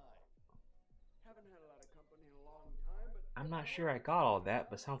 I'm not sure I got all that,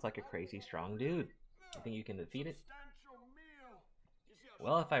 but sounds like a crazy strong dude. You think you can defeat it?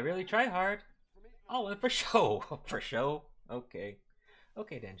 Well, if I really try hard, I'll win for show. For show? Okay.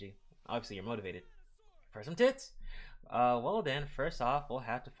 Okay, Denji. Obviously, you're motivated. For some tits? Well then, first off, we'll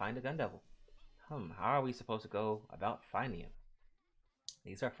have to find the Gun Devil. How are we supposed to go about finding him?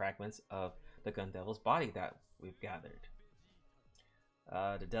 These are fragments of the Gun Devil's body that we've gathered.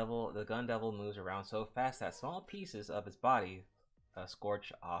 The Gun Devil moves around so fast that small pieces of his body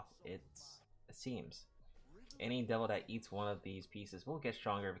scorch off its seams. Any devil that eats one of these pieces will get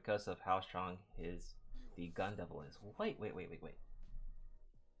stronger because of how strong the Gun Devil is. Wait.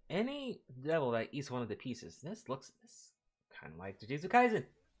 Any devil that eats one of the pieces. This looks kind of like Jujutsu Kaisen.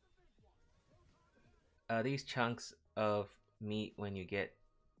 These chunks of meat, when you get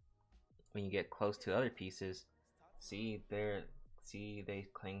close to other pieces, they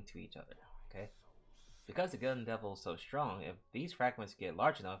cling to each other. Okay, because the Gun Devil is so strong, if these fragments get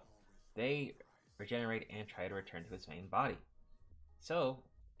large enough, they regenerate and try to return to its main body. So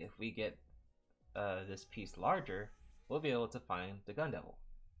if we get this piece larger, we'll be able to find the Gun Devil.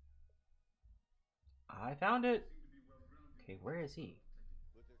 I found it. Okay, where is he?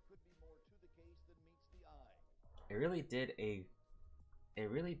 It really did eat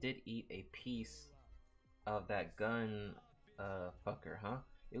a piece of that gun fucker, huh?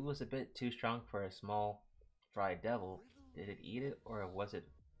 It was a bit too strong for a small fried devil. Did it eat it, or was it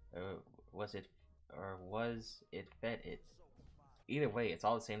fed it? Either way, it's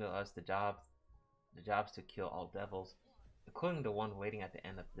all the same to us. The job's to kill all devils, including the one waiting at the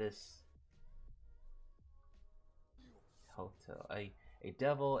end of this hotel. A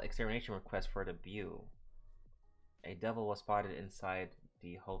devil extermination request for the Butte. A devil was spotted inside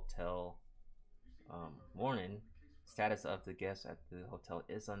the hotel. Warning: status of the guests at the hotel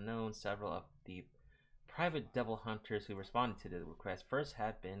is unknown. Several of the private devil hunters who responded to the request first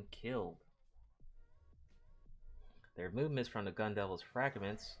have been killed. Their movements from the Gun Devil's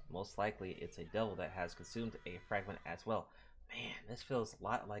fragments. Most likely, it's a devil that has consumed a fragment as well. Man, this feels a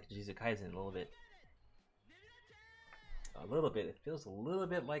lot like Jujutsu Kaisen. A little bit. It feels a little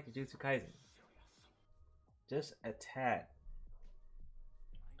bit like Jujutsu Kaisen. Just a tad.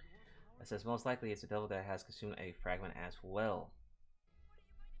 It says most likely it's a devil that has consumed a fragment as well.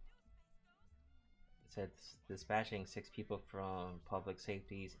 It said dispatching 6 people from Public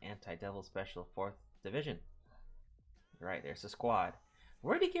Safety's Anti-Devil Special 4th Division. Right, there's a squad.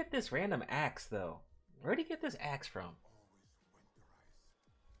 Where'd he get this random axe, though? Where'd he get this axe from?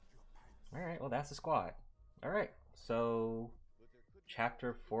 Alright, well, that's the squad. Alright, so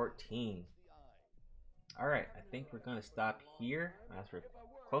chapter 14. Alright, I think we're going to stop here as we're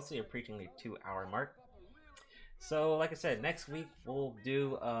closely approaching the 2-hour mark. So, like I said, next week we'll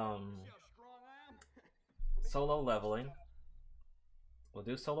do solo leveling. We'll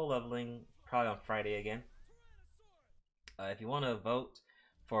do solo leveling probably on Friday again. If you want to vote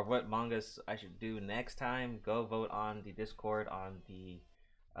for what mangas I should do next time, go vote on the Discord on the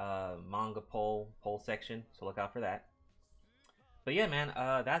manga poll section, so look out for that. But yeah, man,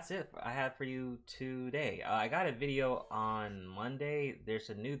 that's it I have for you today. I got a video on Monday.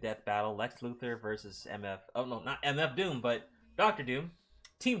 There's a new death battle, Lex Luthor versus MF. Oh no, not MF Doom, but Dr. Doom,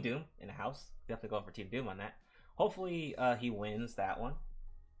 Team Doom in the house. Definitely going for Team Doom on that. Hopefully he wins that one.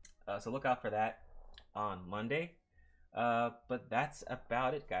 So look out for that on Monday. But that's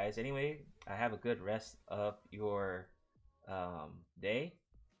about it, guys. Anyway, I have a good rest of your day,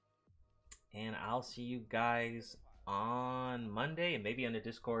 and I'll see you guys on Monday, and maybe on the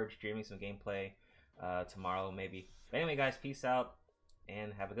Discord streaming some gameplay tomorrow maybe. But anyway, guys, peace out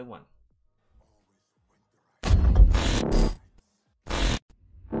and have a good one.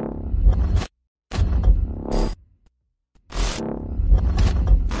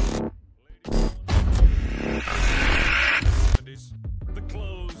 The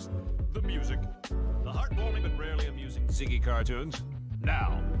clothes, the music, the heartwarming but rarely amusing Ziggy cartoons.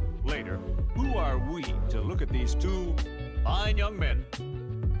 Now, later, who are we to look at these 2 fine young men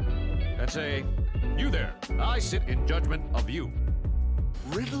and say, "You there, I sit in judgment of you"?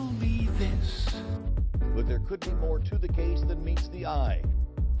 Riddle me this. but there could be more to the case than meets the eye.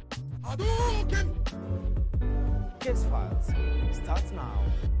 Case files. Start now.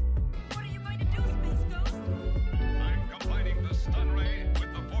 What are you going to do, Space Ghost? I'm combining the stun ray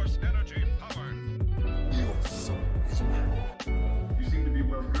with the force energy power. Your soul is mine. You seem to be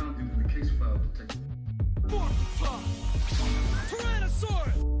well grounded in the case file, Detective.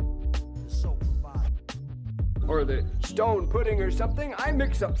 Or the stone pudding or something. I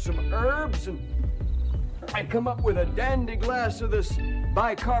mix up some herbs and I come up with a dandy glass of this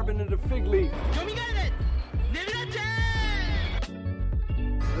bicarbonate of fig leaf.